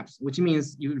data collapse, which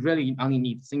means you really only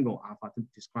need single alpha to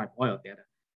describe oil data.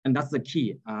 And that's the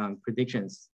key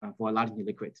predictions for a Luttinger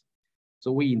liquid.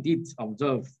 So we indeed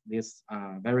observe this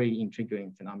very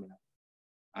intriguing phenomenon,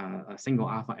 a single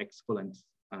alpha equivalent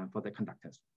for the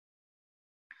conductance.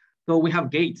 So we have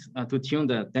gates to tune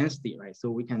the density, right? So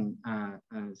we can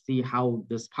see how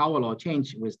this power law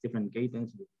change with different gate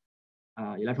density,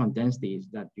 electron densities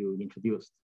that you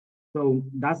introduced. So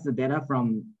that's the data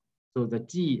from, so the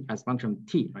G as function of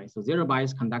T, right? So zero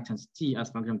bias conductance G as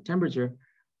function of temperature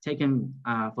taken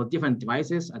for different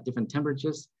devices at different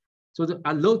temperatures. So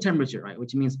at low temperature, right,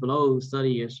 which means below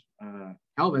 30-ish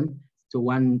Kelvin to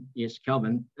 1-ish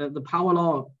Kelvin, the power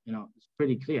law, is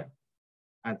pretty clear.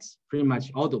 That's pretty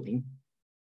much all doping.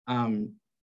 And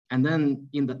then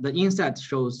in the inset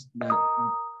shows that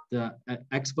the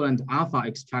exponent alpha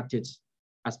extracted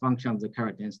as function of the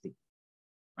carrier density.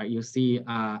 Right, you see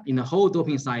in the whole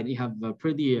doping side, you have a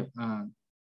pretty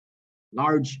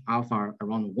large alpha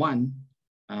around 1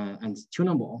 and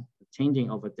tunable,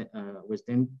 changing over with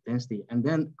density. And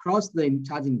then across the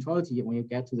charging neutrality, when you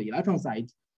get to the electron side,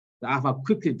 the alpha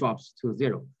quickly drops to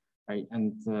 0. Right,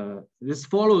 and this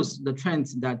follows the trend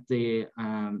that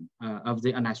of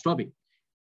the anisotropic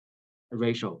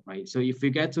ratio, right? So if you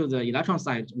get to the electron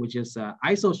side, which is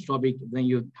isotropic, then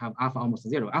you have alpha almost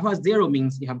 0. Alpha 0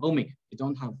 means you have ohmic. You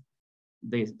don't have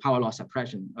the power law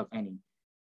suppression of any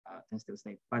sensitive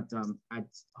state. But at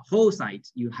whole site,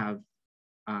 you have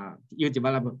you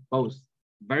develop both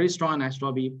very strong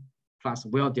anisotropy plus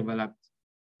well-developed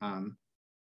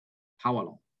power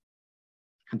law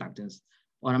conductance.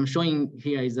 What I'm showing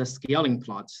here is a scaling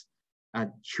plot,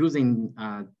 choosing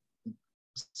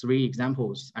 3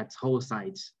 examples at whole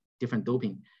sites, different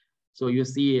doping. So you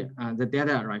see the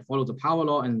data, right, follow the power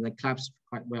law and they collapse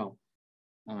quite well.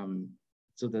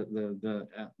 So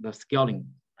the scaling,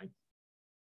 right?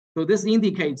 So this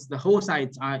indicates the whole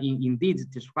sites are indeed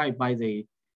described by the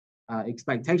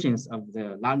expectations of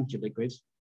the Luttinger liquids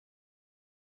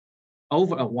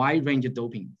over a wide range of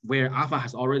doping where alpha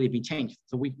has already been changed.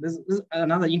 So this is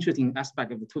another interesting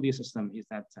aspect of the 2D system is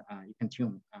that you can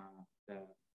tune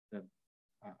the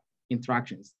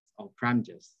interactions of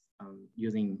parameters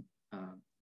using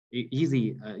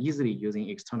easily using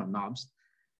external knobs.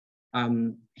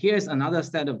 Here's another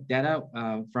set of data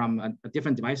from a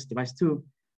different device, device 2.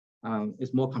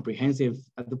 It's more comprehensive.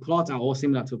 The plots are all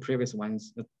similar to previous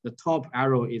ones. The top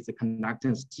arrow is the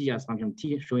conductance G as function of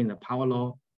T, showing the power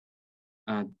law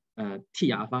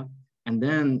T alpha. And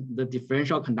then the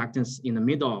differential conductance in the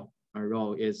middle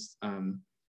row is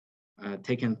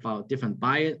taken for different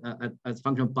bias, as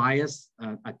function of bias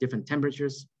at different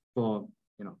temperatures for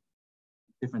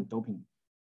different doping.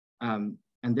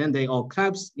 And then they all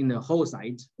collapse in the whole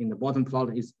site. In the bottom plot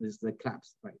is the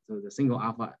collapse, right? So the single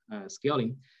alpha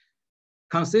scaling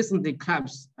consistently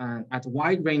collapse at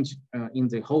wide range in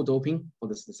the whole doping for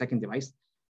the second device.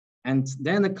 And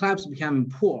then the collapse become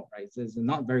poor, right? So there's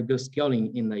not very good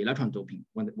scaling in the electron doping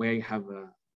where you have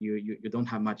you don't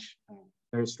have much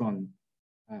very strong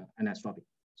anisotropy.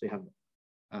 So you have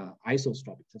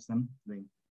isotropic system.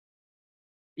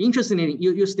 Interestingly,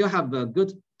 you still have a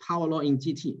good power law in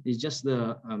GT. It's just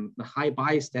the high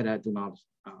bias data do not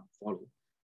follow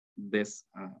this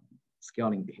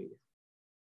scaling behavior.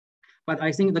 But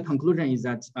I think the conclusion is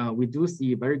that we do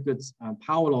see very good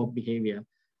power law behavior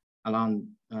along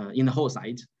in the whole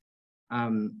site.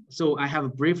 So I have a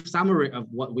brief summary of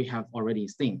what we have already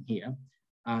seen here.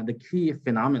 The key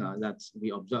phenomena that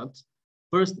we observed.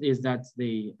 First is that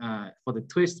for the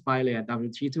twist bilayer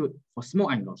WT2 for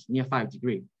small angles near 5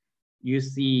 degrees, you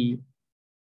see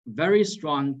very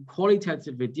strong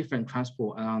qualitatively different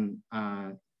transport along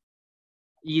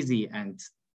easy and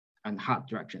hard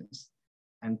directions,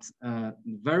 and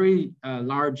very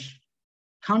large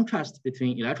contrast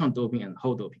between electron doping and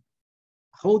hole doping.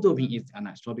 Hole doping is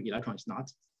anisotropic, electron is not,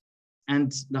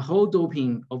 and the hole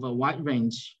doping over a wide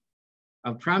range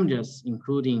of parameters,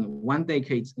 including 1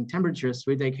 decade in temperature,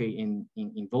 3 decade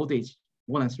in voltage,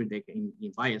 more than 3 decade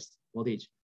in bias voltage,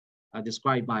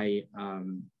 described by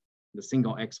the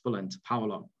single exponent power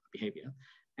law behavior.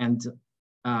 And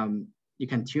you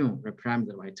can tune the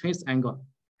parameter, right? Twist angle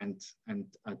and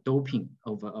doping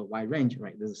over a wide range,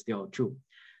 right? This is still true.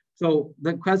 So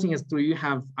the question is, do you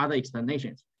have other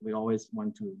explanations? We always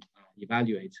want to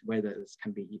evaluate whether this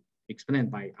can be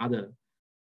explained by other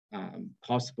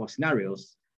possible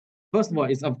scenarios. First of all,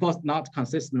 it's of course not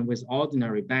consistent with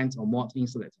ordinary band or mode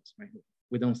insulators, right?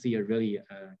 We don't see a really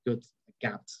good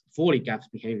fully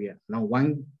gapped behavior. Along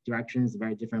one direction is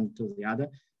very different to the other.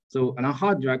 So along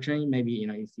hard direction, maybe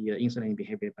you see insulating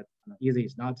behavior, but easy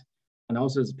is not. And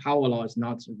also the power law is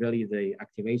not really the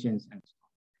activations and so on,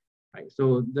 right?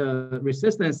 So the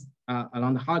resistance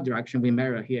along the hard direction we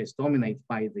measure here is dominated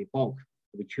by the bulk.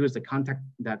 We choose the contact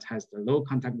that has the low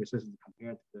contact resistance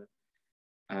compared to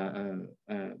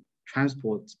the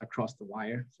transport across the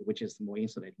wire, so which is more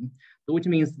insulating. So which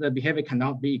means the behavior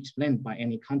cannot be explained by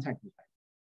any contact effect.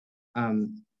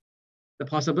 The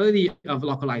possibility of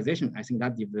localization, I think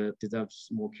that deserves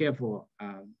more careful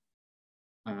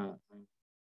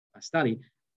study.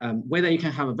 Whether you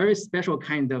can have a very special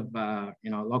kind of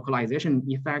localization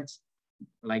effects,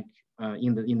 like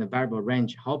in the variable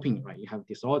range hopping, right? You have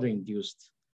disorder-induced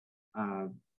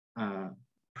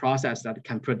process that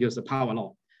can produce a power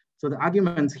law. So the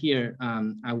argument here,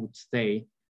 I would say,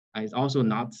 is also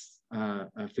not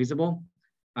feasible.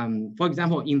 For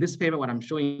example, in this paper, what I'm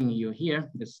showing you here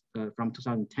is from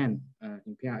 2010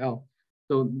 in PIL.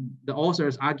 So the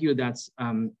authors argue that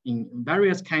in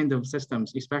various kinds of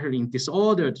systems, especially in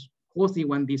disordered quasi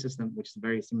 1D system, which is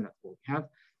very similar to what we have,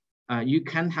 you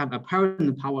can have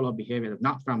apparent power law behavior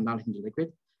not from Luttinger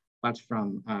liquid, but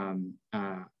from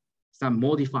some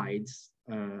modified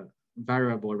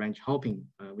variable range hopping,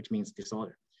 which means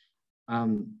disorder.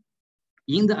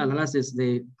 In the analysis,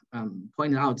 they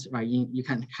pointed out, right, you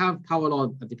can have power law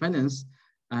dependence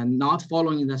and not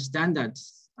following the standard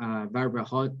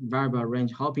variable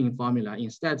range hopping formula.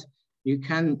 Instead, you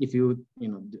can, if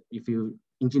you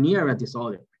engineer a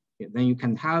disorder, then you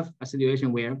can have a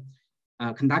situation where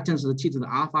conductance of the T to the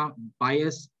alpha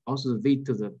bias also V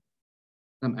to the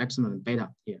some epsilon and beta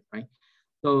here, right?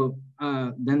 So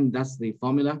then that's the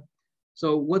formula.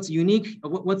 So what's unique,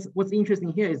 what's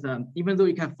interesting here is that even though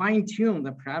you can fine tune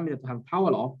the parameter to have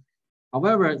power law,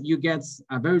 however, you get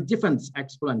a very different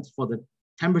exponent for the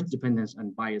temperature dependence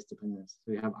and bias dependence.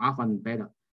 So you have alpha and beta.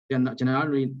 They're not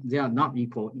generally, they are not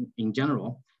equal in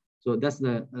general. So that's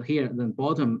here, the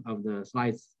bottom of the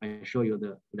slides, I show you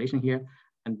the relation here.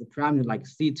 And the parameter like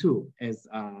C2 is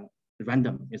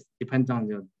random. It depends on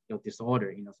your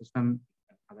disorder in the system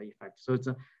and other effects. So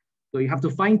so you have to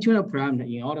fine tune a parameter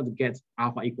in order to get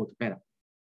alpha equal to beta,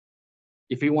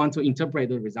 if you want to interpret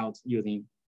the results using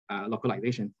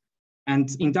localization. And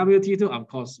in WT2, of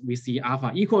course, we see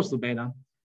alpha equals to beta,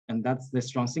 and that's the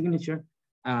strong signature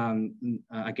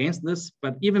against this.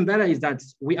 But even better is that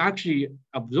we actually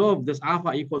observe this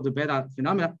alpha equal to beta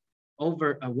phenomena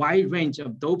over a wide range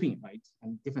of doping, right,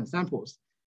 and different samples.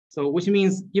 So which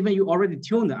means even you already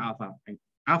tuned the alpha, right,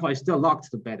 alpha is still locked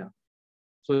to beta.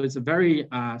 So it's a very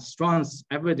strong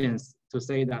evidence to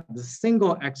say that the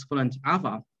single exponent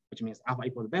alpha, which means alpha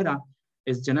equals beta,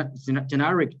 is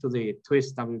generic to the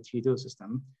twist WT2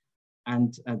 system.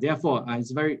 And therefore,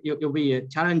 it'll be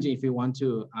challenging if you want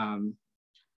to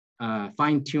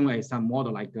fine tune some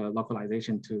model like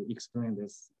localization to explain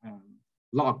this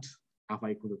locked alpha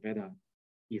equal to beta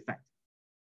effect.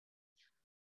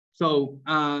 So,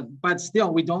 but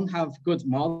still, we don't have good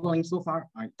modeling so far.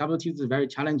 WT is very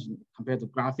challenging compared to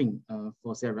graphing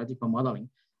for theoretical modeling.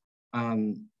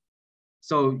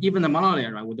 So even the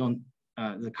monolayer, right, we don't,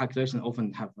 the calculation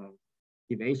often have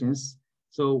deviations.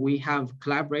 So we have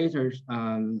collaborators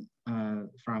from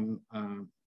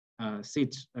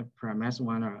SIT, Pramesh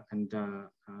and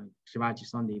Shivaji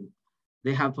Sandhi.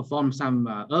 They have performed some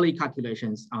early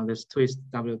calculations on this twist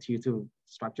WT2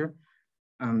 structure.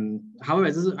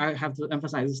 However, I have to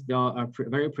emphasize, this is still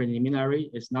very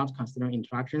preliminary. It's not considering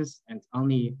interactions, and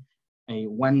only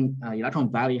one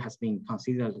electron value has been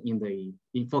considered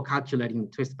for calculating the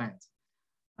twist bands.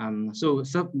 So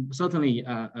certainly,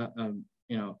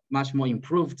 much more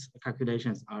improved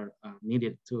calculations are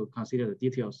needed to consider the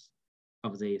details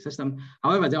of the system.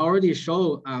 However, they already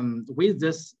show with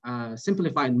this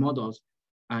simplified models,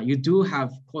 you do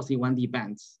have quasi 1D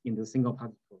bands in the single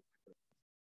particle.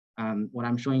 What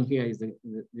I'm showing here is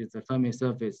the Fermi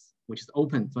surface, which is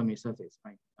open Fermi surface,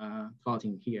 right?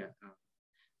 Plotting here.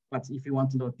 But if you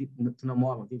want to know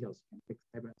more about details, you can take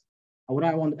tablets. What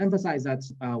I want to emphasize that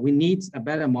we need a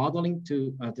better modeling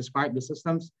to describe the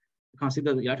systems, to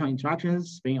consider the electron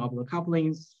interactions, spin orbital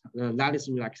couplings, the lattice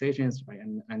relaxations, right?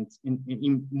 And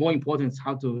in more important,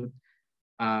 how to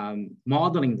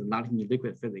modeling the Luttinger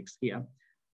liquid physics here.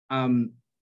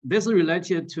 This is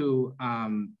related to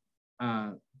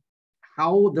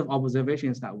how the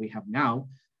observations that we have now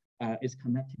is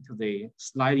connected to the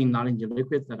sliding Luttinger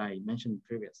liquid that I mentioned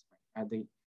previously.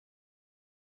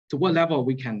 To what level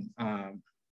we can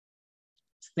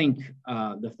think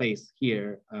the phase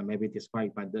here may be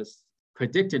described by this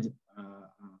predicted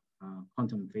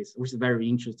quantum phase, which is very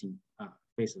interesting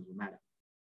phase of the matter.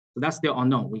 So that's still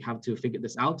unknown. We have to figure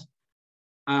this out.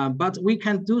 But we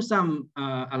can do some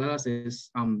analysis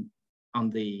on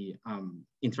the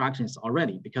interactions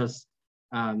already, because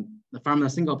from the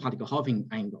single particle hopping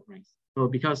angle, right? So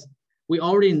because we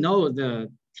already know the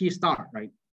T star,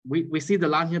 right? We see the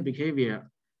Luttinger behavior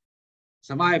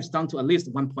survives down to at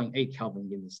least 1.8 Kelvin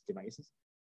in these devices,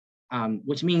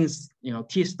 which means,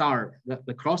 T star,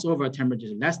 the crossover temperature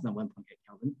is less than 1.8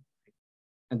 Kelvin.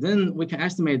 And then we can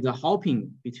estimate the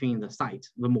hopping between the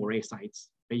sites, the Moiré sites.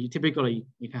 But you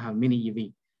can have mini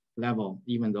EV level,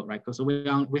 even though, right? So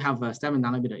we have a 7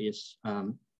 nanometer-ish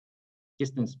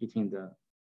distance between the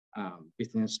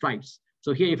stripes.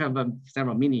 So here you have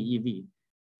several mini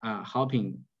EV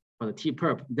hopping for the T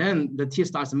perp. Then the T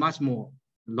star is much more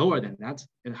lower than that.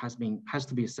 It has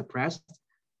to be suppressed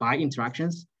by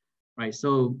interactions, right?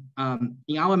 So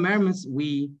in our measurements,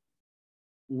 we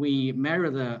measure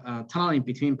the tunneling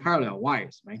between parallel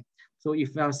wires, right? So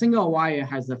if a single wire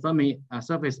has the Fermi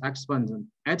surface exponent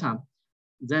eta,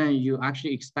 then you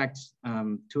actually expect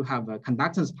to have a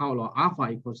conductance power law alpha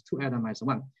equals 2 eta minus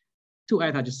 1. 2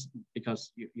 eta just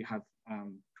because you have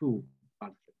 2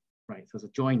 particles, right? So the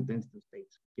joint density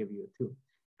state give you a 2.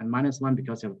 And minus 1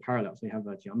 because you have parallel, so you have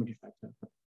a geometry factor.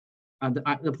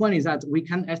 The point is that we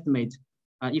can estimate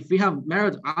if we have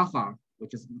measured alpha,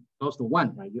 which is close to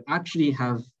 1, right? You actually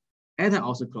have eta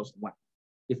also close to 1.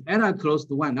 If eta close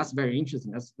to 1, that's very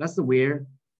interesting. That's where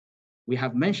we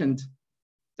have mentioned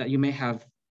that you may have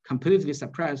completely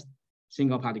suppressed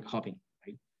single particle hopping,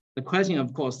 right? The question,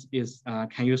 of course, is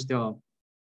can you still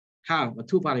have a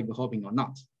 2 particle hopping or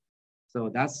not? So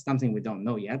that's something we don't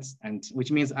know yet, and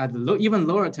which means at even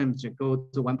lower temperature, go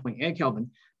to 1.8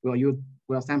 Kelvin,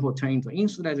 will sample turn into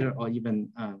insulator, or even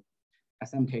in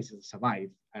some cases survive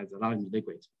as a Luttinger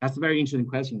liquid? That's a very interesting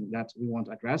question that we want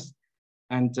to address.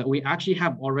 And we actually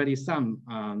have already some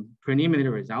preliminary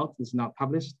results. It's not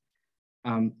published.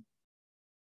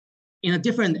 In a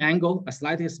different angle, a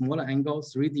slightly smaller angle,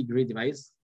 3-degree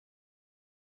device.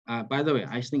 By the way,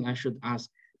 I think I should ask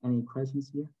any questions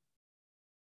here.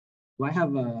 Do I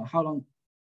have how long?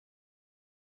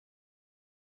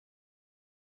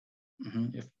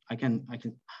 If I can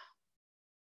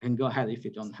go ahead if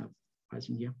you don't have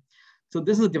question here. So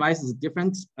this is device is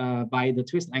different by the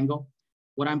twist angle.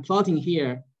 What I'm plotting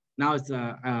here now is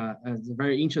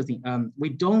very interesting. We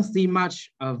don't see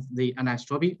much of the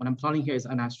anisotropy. What I'm plotting here is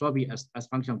anisotropy as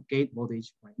function of gate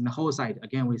voltage. Right? In the whole side,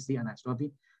 again, we see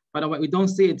anisotropy, but we don't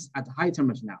see it at high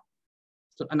temperature now.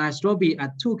 So anisotropy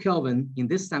at 2 Kelvin in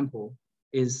this sample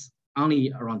is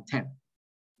only around 10,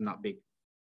 not big.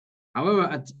 However,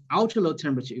 at ultra low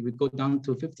temperature, if we go down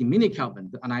to 50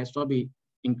 millikelvin, the anisotropy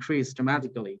increased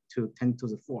dramatically to 10 to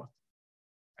the fourth,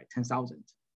 right, 10,000.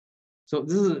 So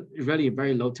this is really a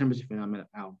very low temperature phenomenon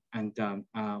now. And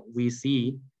we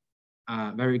see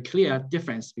very clear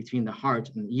difference between the hard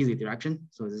and easy direction.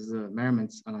 So this is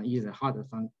measurements on easy and hard as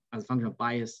a function of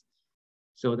bias.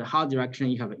 So the hard direction,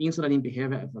 you have an insulating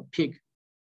behavior of a peak.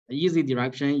 The easy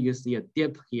direction, you see a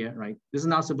dip here, right? This is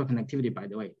not superconductivity, by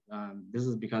the way. This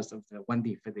is because of the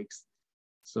 1D physics.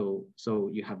 So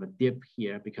you have a dip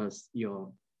here because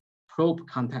your probe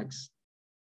contacts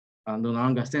no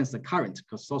longer sense the current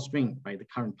because source string, right? The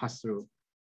current pass through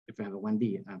if you have a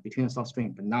 1D between the source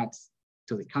string, but not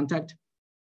to the contact.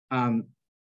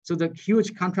 So the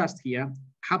huge contrast here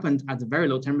happened at a very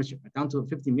low temperature, down to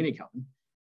 50 millikelvin.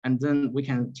 And then we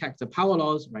can check the power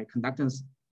laws, right? Conductance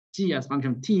G as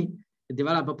function of T,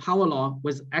 develop a power law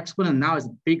with exponent now is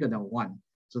bigger than 1,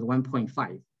 so the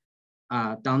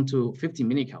 1.5, down to 50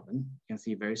 millikelvin. You can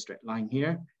see a very straight line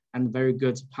here, and very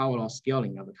good power law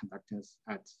scaling of the conductance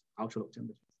at ultra low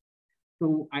temperatures.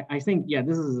 So I think, yeah,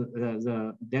 this is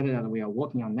the data that we are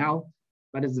working on now,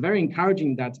 but it's very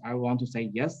encouraging that I want to say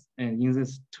yes. And in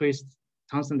this twist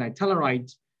tungsten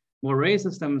ditelluride Moiré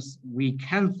systems, we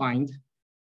can find,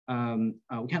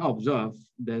 we can observe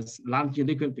this large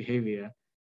liquid behavior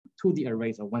 2D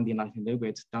arrays of 1D large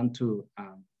liquids down to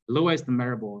lowest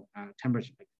measurable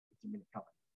temperature, like 50 millikelvin.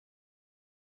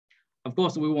 Of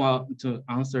course, we want to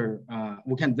answer,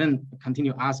 we can then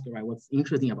continue to ask, right, what's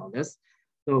interesting about this?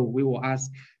 So we will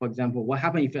ask, for example, what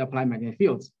happens if you apply magnetic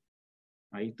fields,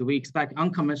 right? Do we expect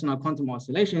unconventional quantum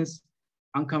oscillations,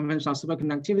 unconventional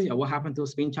superconductivity, or what happened to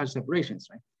spin charge separations,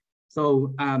 right?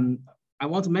 So I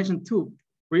want to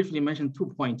briefly mention 2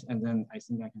 points, and then I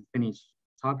think I can finish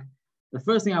talk. The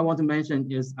first thing I want to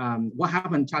mention is what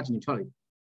happened to charge neutrality.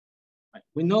 Right.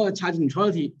 We know charge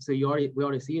neutrality, so we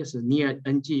already see it's near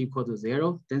Ng equal to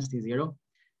 0, density 0.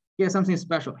 Here's something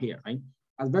special here, right?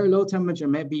 At very low temperature,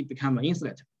 maybe become an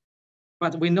insulator.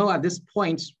 But we know at this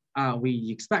point, we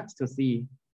expect to see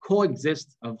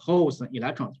coexist of holes and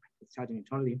electrons with charge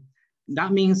neutrality.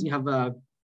 That means you have a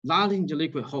Luttinger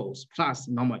liquid holes plus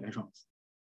normal electrons.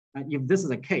 And if this is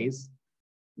the case,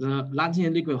 the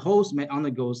Luttinger liquid holes may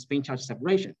undergo spin charge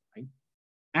separation, right?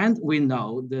 And we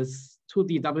know this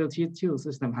 2D WT2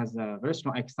 system has a very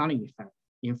strong extonic effect.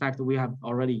 In fact, we have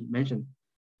already mentioned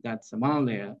that the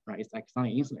monolayer, right, is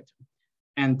extonic insulator.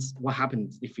 And what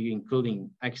happens if you including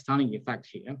extonic effect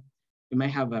here? You may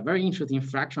have a very interesting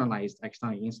fractionalized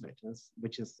extonic insulators,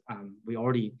 which is, we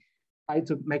already tried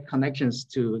to make connections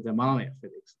to the monolayer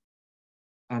physics.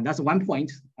 And that's one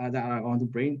point that I want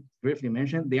to briefly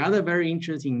mention. The other very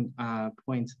interesting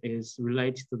point is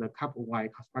related to the coupled wire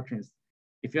constructions.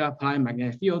 If you apply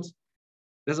magnetic fields,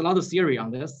 there's a lot of theory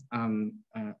on this.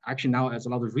 Actually now there's a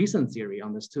lot of recent theory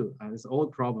on this too. It's an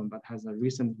old problem, but has a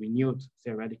recent renewed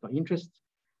theoretical interest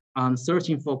on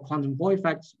searching for quantum Hall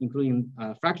effects, including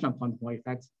fractional quantum Hall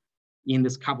effects in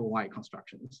this coupled wire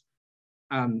constructions.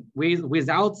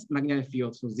 Without magnetic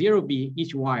fields, so 0B,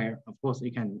 each wire, of course,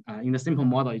 you can, in the simple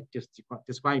model, it's just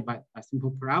described by a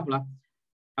simple parabola.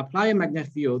 Apply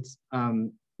magnetic fields,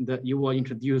 that you will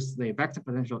introduce the vector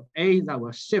potential A that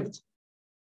will shift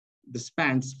the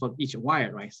spans for each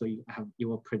wire, right? So you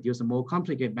will produce more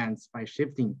complicated bands by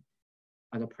shifting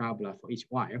the parabola for each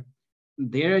wire.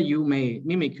 There you may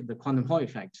mimic the quantum Hall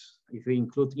effect. If you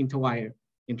include interwire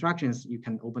interactions, you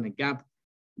can open a gap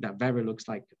that very looks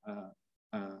like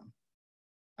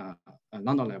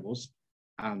London levels.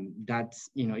 That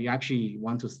you actually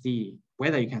want to see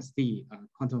whether you can see a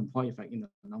quantum Hall effect in the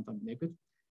non-thermal liquid.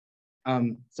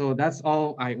 So that's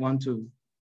all I want to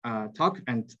talk.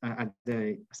 And at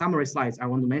the summary slides, I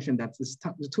want to mention that this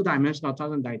two-dimensional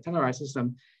tungsten ditelluride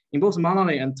system in both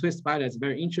monolayer and twist spider is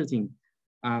very interesting.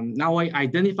 Now I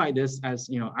identify this as,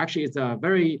 actually it's a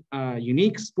very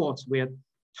unique sport where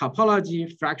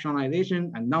topology,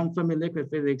 fractionalization, and non-Fermi liquid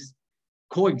physics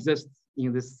coexist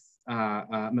in this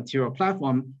material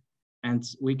platform. And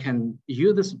we can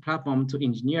use this platform to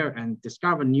engineer and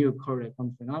discover new correlated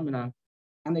quantum phenomena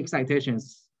and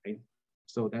excitations, right?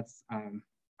 So that's,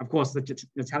 of course,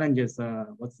 the challenge is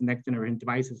what's the next generation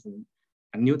devices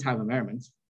and new type of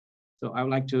measurements. So I would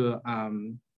like to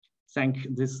thank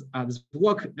this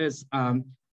work is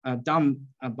done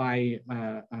by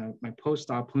my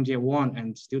postdoc Pengjie Wang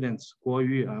and students Guo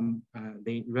Yu.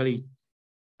 They really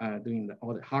doing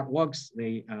all the hard works.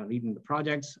 They leading the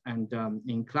projects, and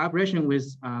in collaboration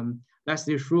with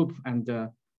Leslie Shroop and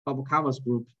Bob Carver's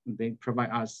group, they provide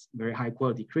us very high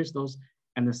quality crystals,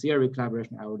 and the theory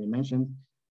collaboration I already mentioned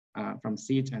from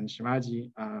Seat and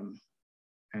Shivaji.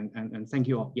 And thank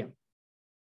you all. Yeah.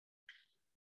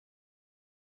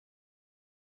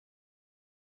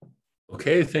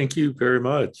 Okay, thank you very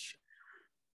much.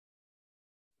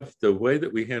 The way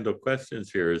that we handle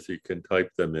questions here is you can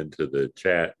type them into the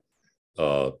chat,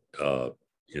 bar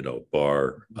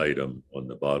item on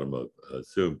the bottom of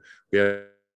Zoom. We have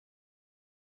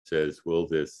says, will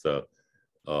this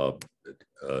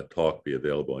talk be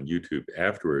available on YouTube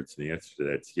afterwards? And the answer to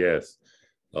that's yes.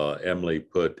 Emily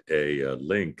put a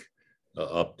link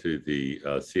up to the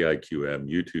CIQM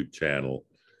YouTube channel.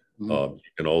 You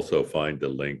can also find the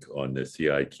link on the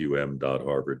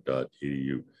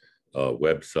ciqm.harvard.edu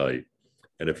website.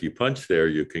 And if you punch there,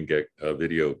 you can get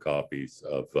video copies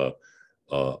of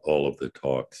all of the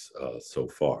talks so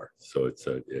far. So it's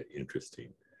an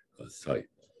interesting site.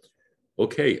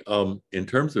 Okay, in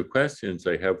terms of questions,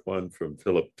 I have one from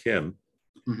Philip Kim.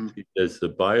 He says, the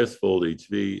bias voltage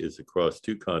V is across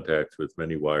two contacts with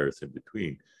many wires in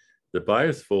between. The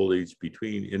bias voltage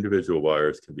between individual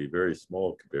wires can be very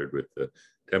small compared with the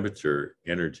temperature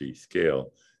energy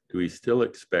scale. Do we still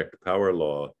expect power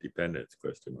law dependence,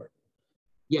 question mark?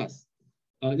 Yes,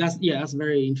 that's a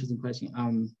very interesting question.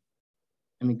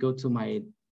 Let me go to my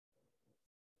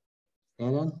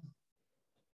data.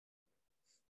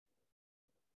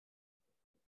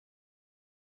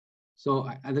 So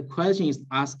the question is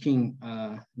asking,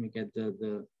 let me get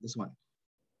this one.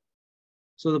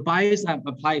 So the bias I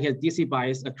apply here, DC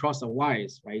bias across the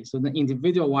wires, right? So the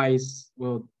individual wires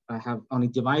will have only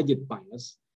divided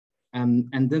bias.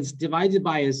 And this divided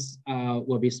bias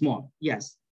will be small,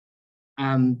 yes.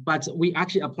 But we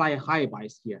actually apply a high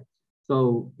bias here.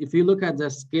 So if you look at the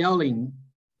scaling,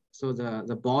 so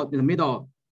the middle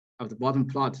of the bottom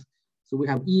plot, so we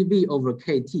have EV over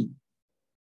KT.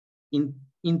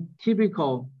 In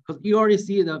typical, because you already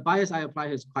see the bias I apply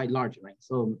is quite large, right?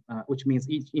 So which means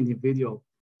each individual,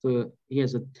 so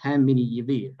here's a 10 milli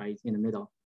EV, right, in the middle of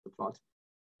the plot.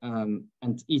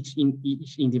 And each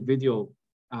individual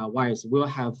wires will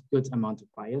have good amount of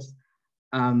bias.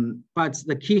 But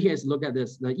the key here is look at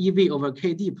this, the EV over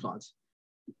KD plot.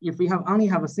 If we only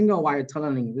have a single wire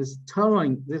tunneling, this turn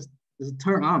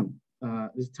on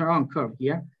curve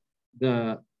here,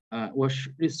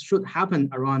 this should happen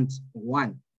around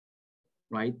 1,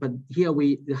 right? But here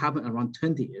it happen around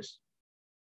 20-ish,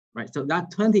 right? So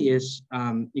that 20-ish,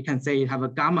 you can say you have a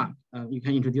gamma. You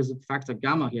can introduce a factor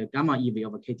gamma here, gamma EV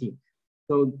over KT.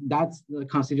 So that's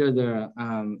consider the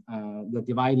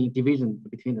division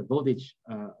between the voltage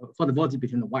for the voltage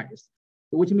between the wires,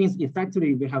 which means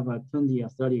effectively we have a 20 or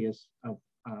 30 of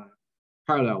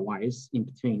parallel wires in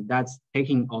between. That's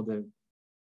taking all the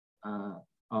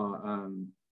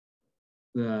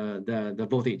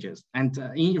voltages. And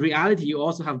in reality, you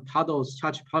also have puddles,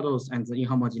 charge puddles, and the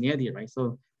inhomogeneity, right?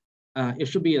 So it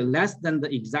should be less than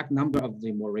the exact number of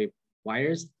the Moiré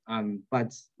wires,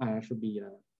 but should be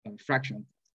a fraction.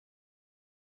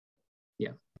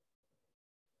 Yeah.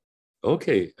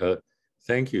 Okay,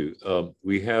 thank you.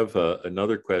 We have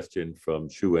another question from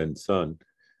Shuwen Sun.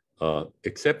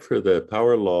 Except for the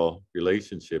power law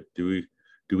relationship, do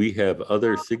we have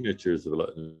other signatures of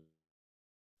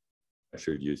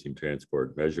measured using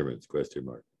transport measurements? Question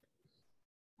mark.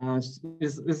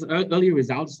 This early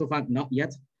results so far not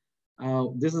yet.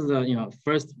 This is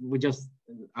first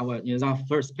our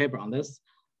first paper on this.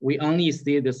 We only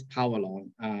see this power law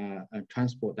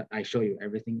transport that I show you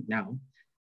everything now.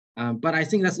 But I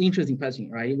think that's an interesting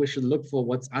question, right? We should look for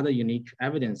what's other unique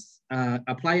evidence.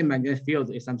 Applying magnetic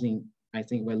field is something I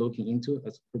think we're looking into.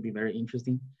 It could be very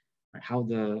interesting. Right? How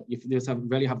if there's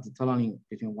really have the tunneling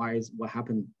between wires, what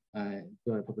happened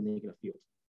to a perpendicular field?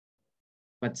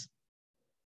 But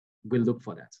we'll look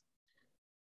for that.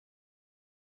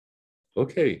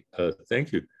 Okay,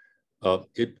 thank you.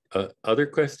 Other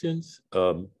questions?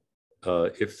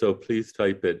 If so, please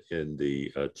type it in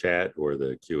the chat or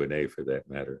the Q&A for that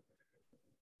matter.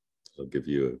 I'll give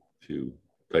you a few.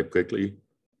 Type quickly.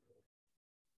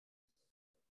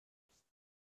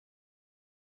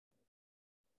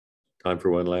 Time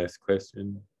for one last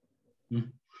question.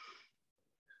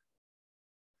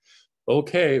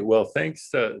 Okay, well,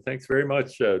 thanks very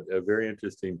much. A very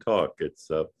interesting talk.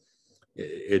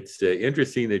 It's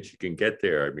interesting that you can get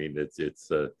there. I mean,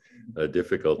 it's a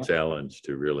difficult challenge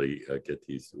to really get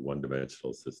these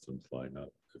one-dimensional systems lined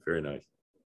up. Very nice.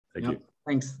 Thank you.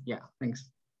 Thanks. Yeah, thanks.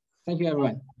 Thank you,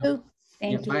 everyone.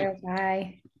 Thank you.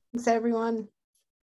 Bye. Thanks, everyone.